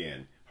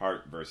 Again,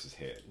 heart versus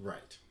head.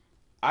 Right.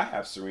 I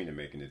have Serena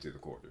making it to the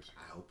quarters.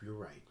 I hope you're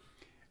right.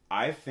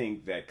 I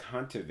think that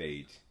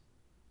Kontaveit,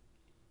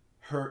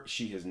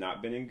 she has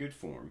not been in good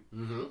form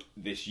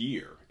this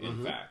year,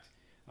 in fact.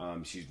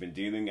 She's been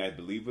dealing, I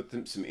believe,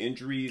 with some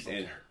injuries,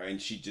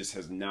 and she just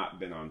has not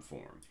been on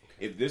form.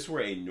 Okay. If this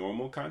were a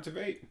normal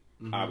Kontaveit,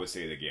 I would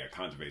say that,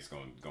 Kontaveit's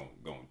going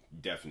to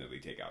definitely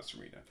take out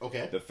Serena.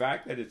 Okay. The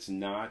fact that it's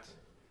not,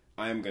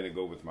 I'm going to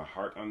go with my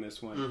heart on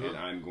this one, and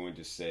I'm going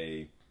to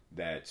say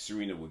that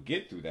Serena will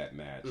get through that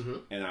match,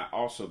 and I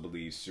also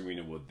believe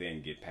Serena will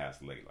then get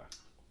past Layla.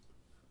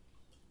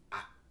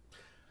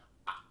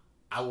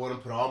 I want to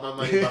put all my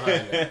money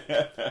behind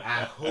that.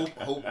 I hope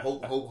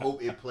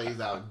it plays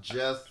out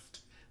just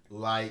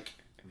like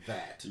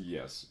that.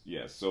 Yes.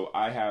 So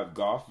I have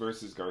Gauff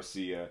versus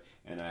Garcia,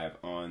 and I have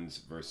Ons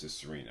versus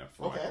Serena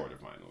for my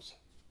quarterfinals.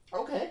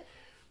 Okay.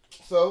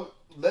 So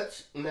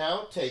let's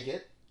now take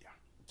it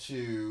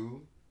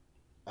to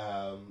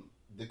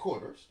the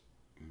quarters.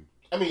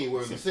 I mean,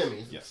 we're in the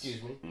semis. Yes.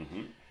 Excuse me.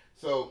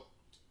 So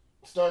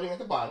starting at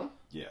the bottom.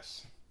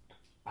 Yes.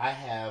 I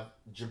have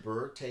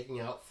Jabeur taking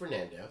out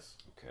Fernandez.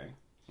 Okay.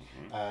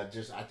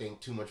 Just, I think,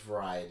 too much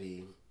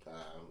variety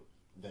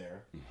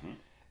there.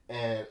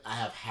 And I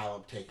have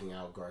Halep taking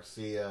out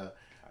Garcia.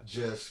 Gotcha.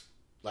 Just,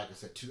 like I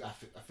said,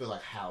 I feel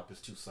like Halep is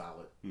too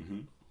solid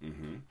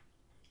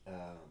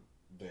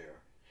there.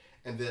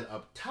 And then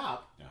up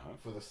top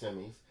for the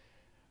semis,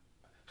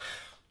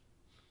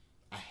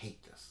 I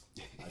hate this.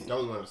 I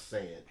don't want to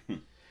say it.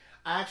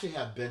 I actually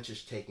have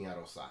Bencic taking out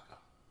Osaka.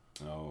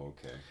 Oh,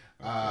 okay.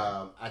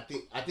 I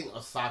think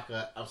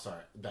Osaka. I'm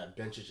sorry, that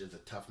Bencic is a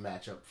tough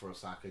matchup for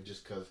Osaka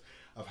just because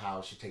of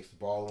how she takes the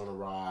ball on the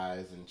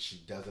rise and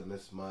she doesn't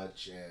miss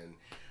much, and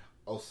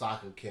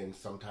Osaka can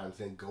sometimes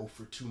then go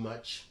for too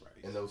much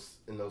in those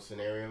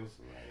scenarios.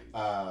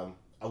 Right.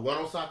 I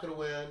want Osaka to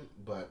win,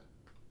 but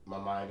my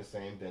mind is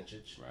saying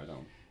Bencic. Right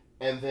on.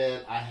 And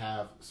then I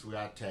have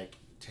Swiatek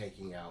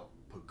taking out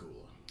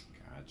Pegula.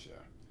 Gotcha.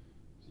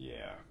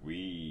 Yeah,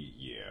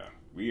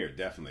 we are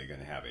definitely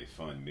going to have a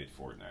fun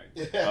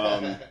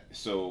mid-fortnight.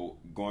 So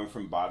going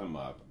from bottom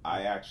up,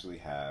 I actually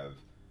have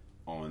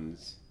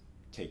Ons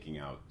taking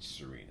out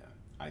Serena.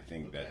 I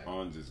think that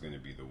Ons is going to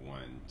be the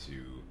one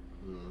to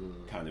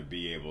kind of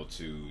be able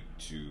to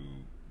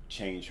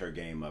change her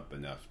game up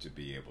enough to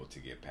be able to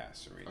get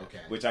past Serena,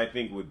 which I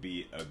think would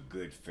be a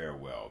good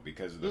farewell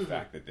because of the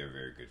fact that they're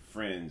very good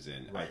friends,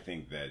 and I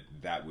think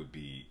that would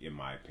be, in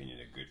my opinion,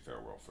 a good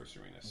farewell for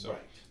Serena. So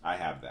I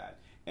have that.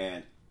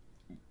 And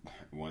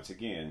once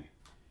again,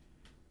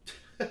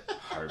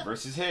 heart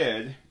versus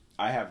head,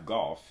 I have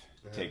Gauff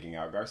taking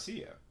out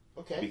Garcia.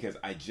 Okay. Because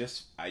I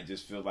just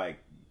feel like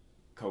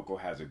Coco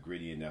has a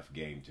gritty enough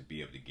game to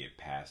be able to get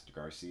past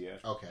Garcia.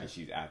 Okay. And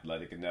she's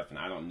athletic enough, and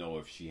I don't know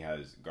if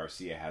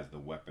Garcia has the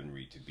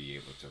weaponry to be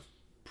able to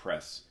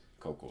press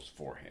Coco's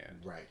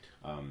forehand. Right.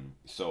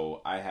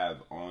 So I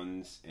have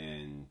Ons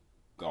and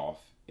Gauff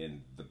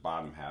in the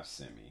bottom half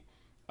semi.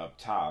 Up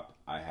top,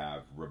 I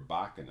have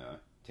Rybakina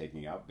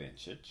taking out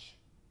Bencic.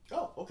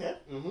 Oh, okay.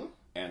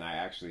 And I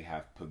actually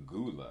have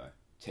Pegula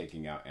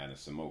taking out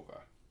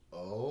Anisimova.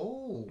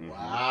 Oh,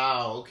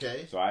 wow.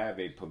 Okay. So I have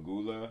a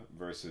Pegula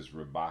versus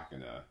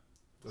Rybakina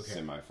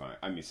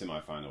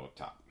semifinal up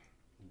top.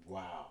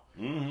 Wow.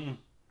 Mm-hmm.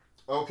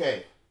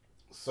 Okay.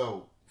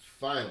 So,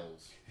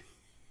 finals.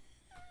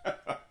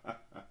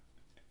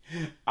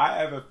 I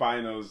have a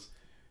finals.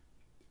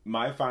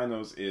 My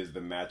finals is the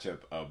matchup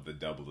of the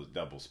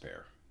doubles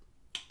pair.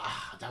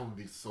 Ah, that would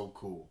be so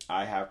cool.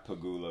 I have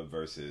Pegula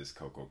versus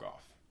Coco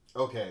Gauff.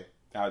 Okay.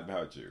 How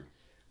about you?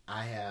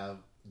 I have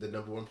the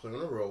number one player on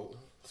the road,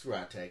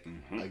 Swiatek,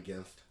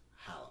 against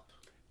Halep.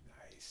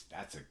 Nice.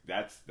 That's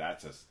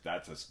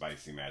a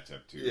spicy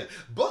matchup too.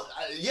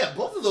 Yeah,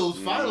 both of those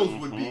finals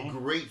would be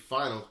great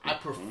finals. I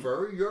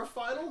prefer your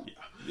final.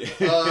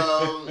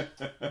 Yeah.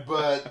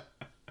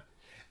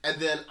 And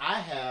then I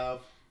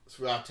have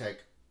Swiatek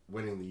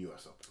winning the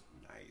U.S. Open.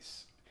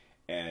 Nice.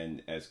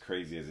 And as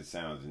crazy as it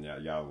sounds, and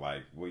y'all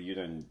like, well, you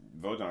didn't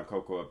vote on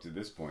Coco up to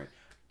this point.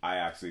 I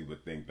actually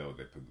would think, though,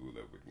 that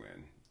Pegula would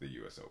win the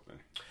U.S. Open.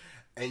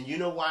 And you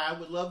know why I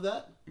would love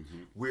that?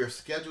 We're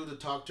scheduled to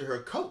talk to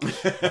her coach,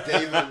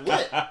 David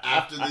Witt,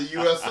 after the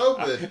U.S.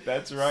 Open.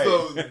 That's right.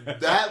 So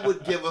that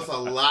would give us a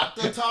lot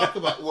to talk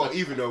about. Well,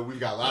 even though we've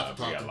got a lot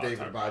to talk to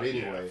David about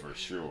anyway. Yeah, for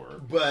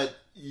sure. But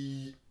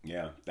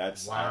yeah,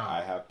 that's wow.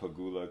 I have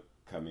Pegula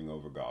coming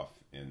over Gauff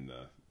in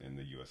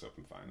the U.S.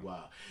 Open final.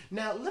 Wow.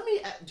 Now,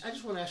 I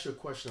just want to ask you a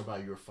question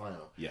about your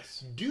final.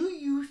 Yes. Do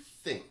you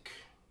think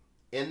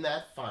in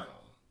that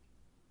final,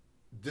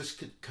 this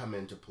could come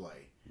into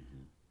play?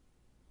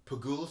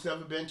 Pegula's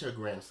never been to a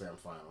Grand Slam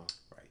final.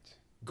 Right.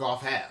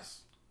 Gauff has.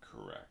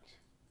 Correct.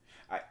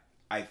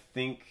 I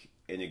think,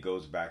 and it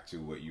goes back to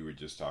what you were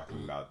just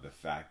talking about, the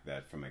fact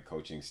that from a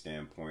coaching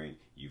standpoint,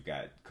 you've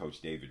got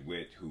Coach David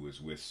Witt, who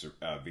was with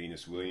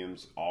Venus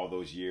Williams all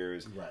those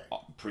years. Right.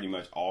 Pretty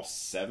much all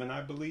 7,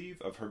 I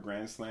believe, of her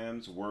Grand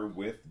Slams were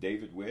with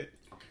David Witt.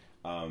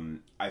 Okay.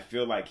 I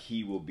feel like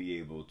he will be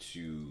able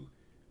to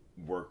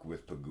work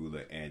with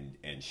Pegula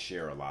and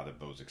share a lot of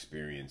those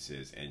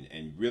experiences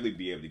and really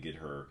be able to get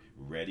her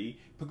ready.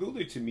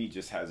 Pegula, to me,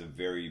 just has a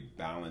very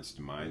balanced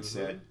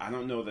mindset. I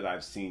don't know that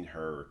I've seen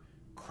her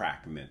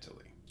crack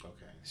mentally.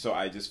 Okay. So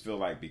I just feel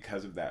like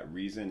because of that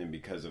reason and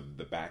because of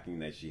the backing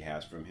that she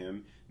has from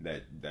him,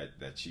 that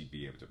she'd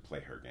be able to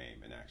play her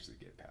game and actually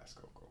get past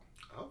Coco.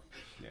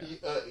 Okay.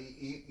 Yeah.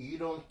 You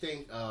don't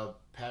think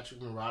Patrick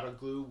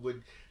Mouratoglou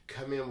would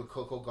come in with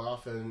Coco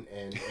Gauff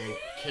and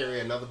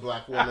carry another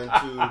black woman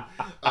to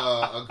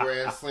a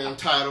Grand Slam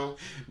title?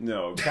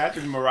 No,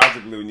 Patrick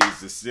Mouratoglou needs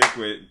to stick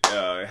with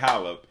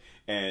Halep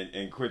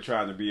and quit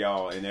trying to be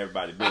all in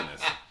everybody's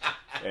business.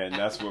 And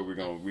that's what we're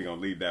gonna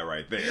leave that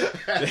right there.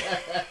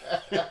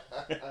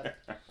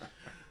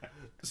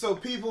 So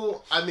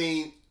people, I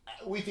mean,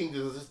 we think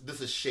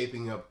this is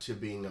shaping up to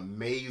being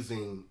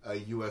amazing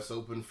U.S.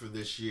 Open for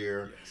this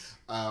year. Yes.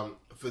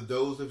 For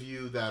those of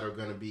you that are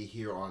going to be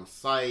here on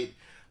site,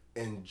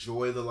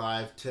 enjoy the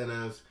live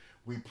tennis.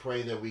 We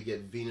pray that we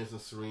get Venus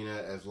and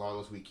Serena as long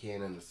as we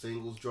can in the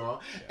singles draw.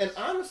 Yes. And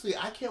honestly,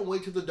 I can't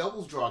wait till the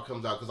doubles draw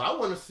comes out because I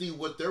want to see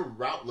what their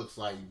route looks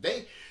like.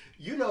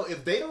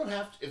 If they don't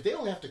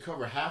have to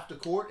cover half the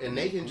court and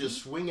they can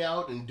just swing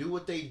out and do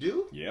what they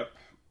do. Yep.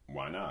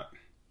 Why not?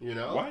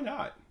 Why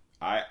not?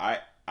 I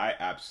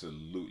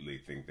absolutely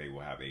think they will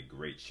have a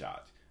great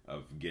shot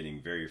of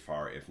getting very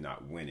far, if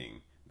not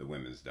winning, the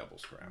women's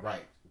doubles crown.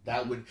 Right.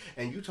 That would,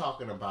 and you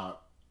talking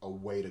about a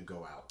way to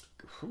go out.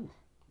 Whew.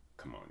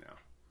 Come on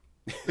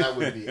now. That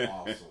would be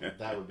awesome.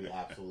 That would be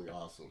absolutely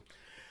awesome.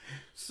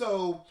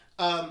 So,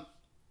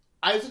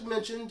 Isaac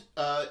mentioned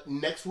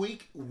next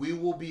week we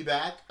will be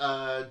back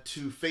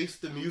to face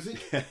the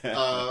music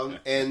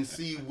and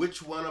see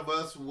which one of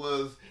us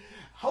was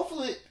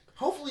hopefully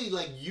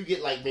like you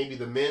get like maybe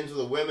the men's or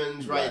the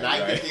women's right, and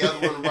I get the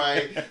other one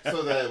right,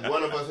 so that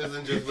one of us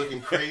isn't just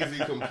looking crazy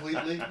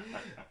completely.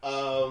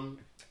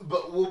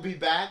 But we'll be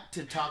back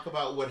to talk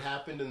about what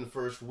happened in the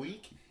first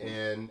week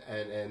and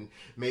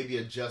maybe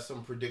adjust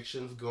some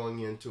predictions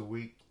going into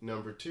week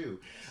number 2.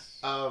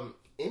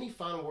 Any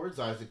final words,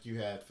 Isaac, you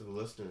had for the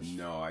listeners?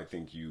 No, I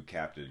think you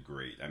capped it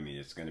great. I mean,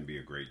 it's going to be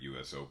a great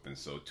U.S. Open.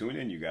 So tune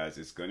in, you guys.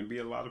 It's going to be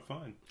a lot of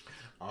fun.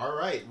 All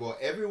right. Well,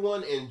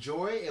 everyone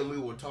enjoy, and we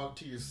will talk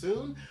to you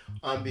soon.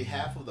 On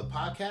behalf of the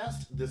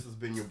podcast, this has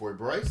been your boy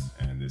Bryce.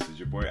 And this is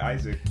your boy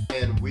Isaac.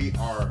 And we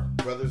are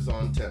Brothers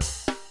on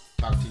Tennis.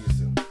 Talk to you soon.